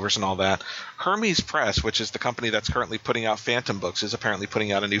crossovers and all that. Hermes Press, which is the company that's currently putting out Phantom books, is apparently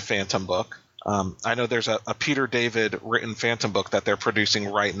putting out a new Phantom book. I know there's a Peter David written Phantom book that they're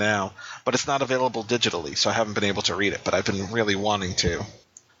producing right now, but it's not available digitally, so I haven't been able to read it, but I've been really wanting to.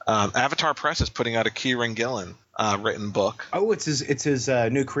 Avatar Press is putting out a Kieran Gillen written book. Oh, it's his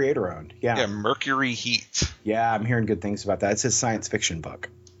new creator-owned. Yeah, Mercury Heat. Yeah, I'm hearing good things about that. It's his science fiction book.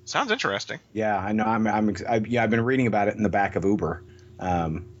 Sounds interesting. Yeah, I know. I've been reading about it in the back of Uber.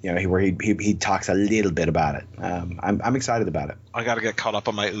 Where he talks a little bit about it. I'm excited about it. I got to get caught up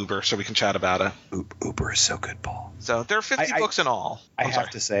on my Uber so we can chat about it. Uber is so good, Paul. So there are 50 books in all. I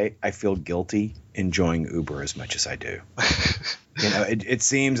have to say, I feel guilty enjoying Uber as much as I do. It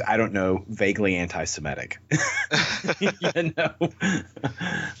seems, I don't know, vaguely anti-Semitic.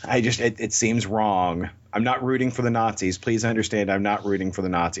 It seems wrong. I'm not rooting for the Nazis. Please understand, I'm not rooting for the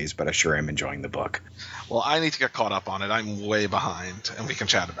Nazis, but I sure am enjoying the book. Well, I need to get caught up on it. I'm way behind, and we can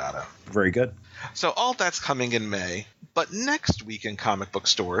chat about it. Very good. So all that's coming in May. But next week in comic book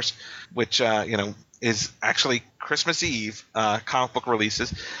stores, which is actually Christmas Eve, comic book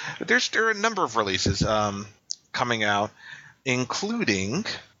releases. There are a number of releases coming out, including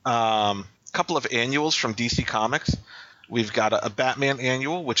a couple of annuals from DC Comics. We've got a Batman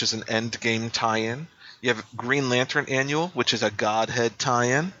annual, which is an Endgame tie-in. You have Green Lantern annual, which is a Godhead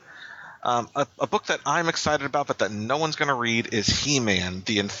tie-in. A book that I'm excited about, but that no one's going to read, is He-Man: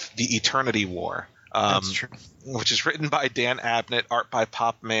 The Eternity War. That's true. Which is written by Dan Abnett, art by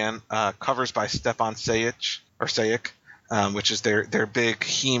Popman, covers by Stepan Sajic, which is their big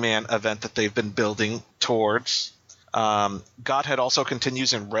He-Man event that they've been building towards. Godhead also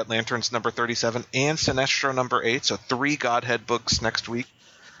continues in Red Lanterns number 37 and Sinestro number 8, so 3 Godhead books next week.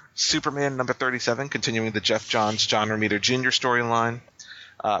 Superman number 37, continuing the Jeff Johns, John Romita Jr. storyline.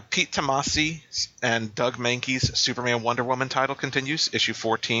 Pete Tomasi and Doug Mankey's Superman Wonder Woman title continues, issue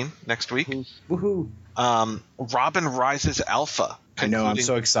 14 next week. Woohoo! Robin Rises Alpha. I know, I'm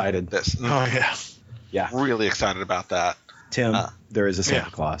so excited. This. Oh, yeah. Yeah. Really excited about that. Tim, there is a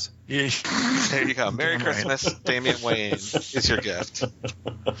Santa Claus. Yeah. There you go. Merry Christmas, Damian Wayne is your gift.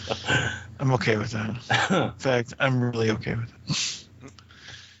 I'm okay with that. In fact, I'm really okay with it.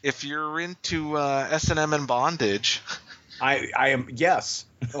 If you're into S&M and bondage, I am. Yes.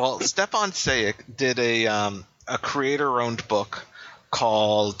 Well, Stepan Sajic did a creator-owned book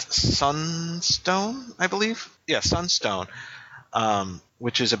called Sunstone, I believe. Yeah, Sunstone,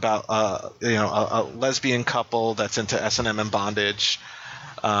 which is about a lesbian couple that's into S&M and bondage.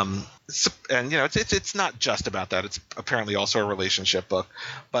 And it's not just about that. It's apparently also a relationship book.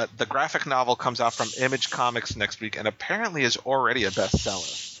 But the graphic novel comes out from Image Comics next week, and apparently is already a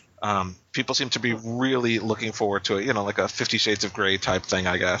bestseller. People seem to be really looking forward to it, like a 50 Shades of Grey type thing,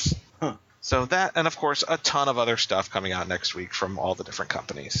 I guess. Huh. So that, and of course, a ton of other stuff coming out next week from all the different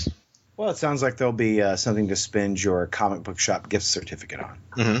companies. Well, it sounds like there'll be something to spend your comic book shop gift certificate on.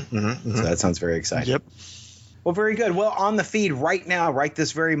 So that sounds very exciting. Yep. Well, very good. Well, on the feed right now, right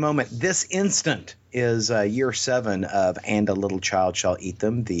this very moment, this instant, is year 7 of And a Little Child Shall Eat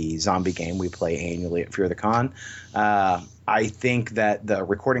Them, the zombie game we play annually at Fear the Con. I think that the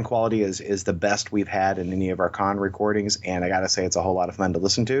recording quality is the best we've had in any of our con recordings, and I got to say it's a whole lot of fun to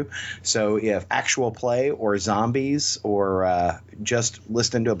listen to. So if actual play or zombies or just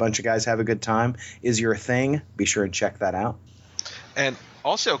listening to a bunch of guys have a good time is your thing, be sure and check that out. And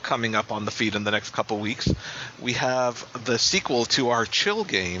Also coming up on the feed in the next couple weeks, we have the sequel to our chill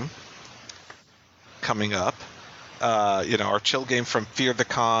game coming up. Our chill game from Fear the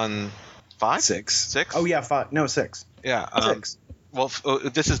Con 5? 6. 6? Oh, yeah, 5. No, 6. Yeah. 6. Well,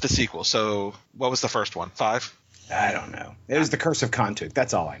 this is the sequel. So what was the first one? 5? I don't know. It was The Curse of Kontuk.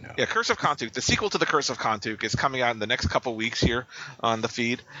 That's all I know. Yeah, Curse of Kontuk. The sequel to The Curse of Kontuk is coming out in the next couple weeks here on the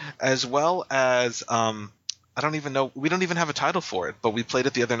feed, as well as I don't even know. We don't even have a title for it, but we played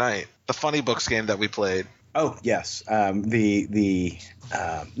it the other night. The Funny Books game that we played. Oh, yes. The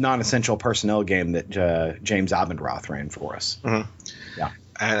non-essential personnel game that James Abendroth ran for us. Mm-hmm. Yeah.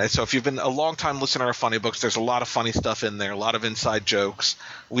 And so if you've been a long-time listener of Funny Books, there's a lot of funny stuff in there, a lot of inside jokes.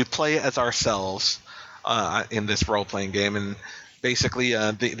 We play as ourselves in this role-playing game, and basically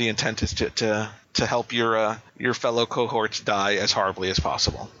the intent is to help your fellow cohorts die as horribly as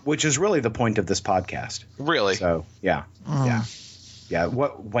possible. Which is really the point of this podcast. Really? So, yeah. Yeah.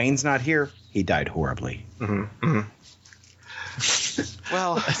 Wayne's not here. He died horribly. Mm-hmm. Mm-hmm.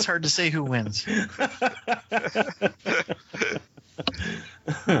 Well, it's hard to say who wins.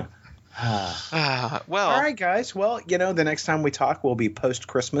 Well, all right, guys. Well, the next time we talk will be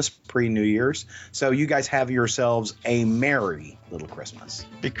post-Christmas, pre-New Year's. So you guys have yourselves a merry little Christmas.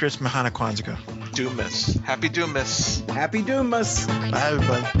 Big Chris Mahana Kwanzaa. Doommas. Happy Doommas. Happy Doommas. Bye,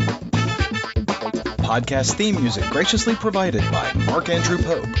 everybody. Podcast theme music graciously provided by Mark Andrew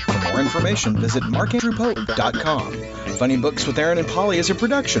Pope. For more information, visit markandrewpope.com. Funny Books with Aaron and Polly is a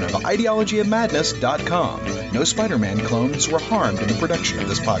production of ideologyofmadness.com. No Spider-Man clones were harmed in the production of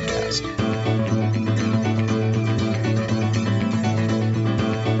this podcast.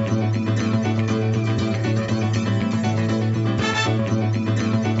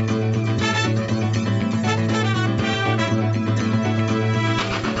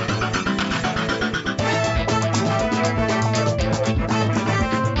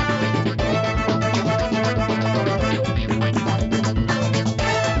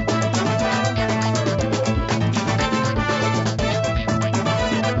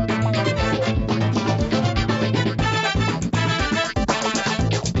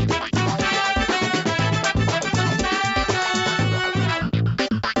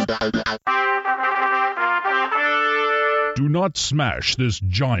 Do not smash this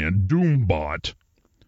giant Doombot.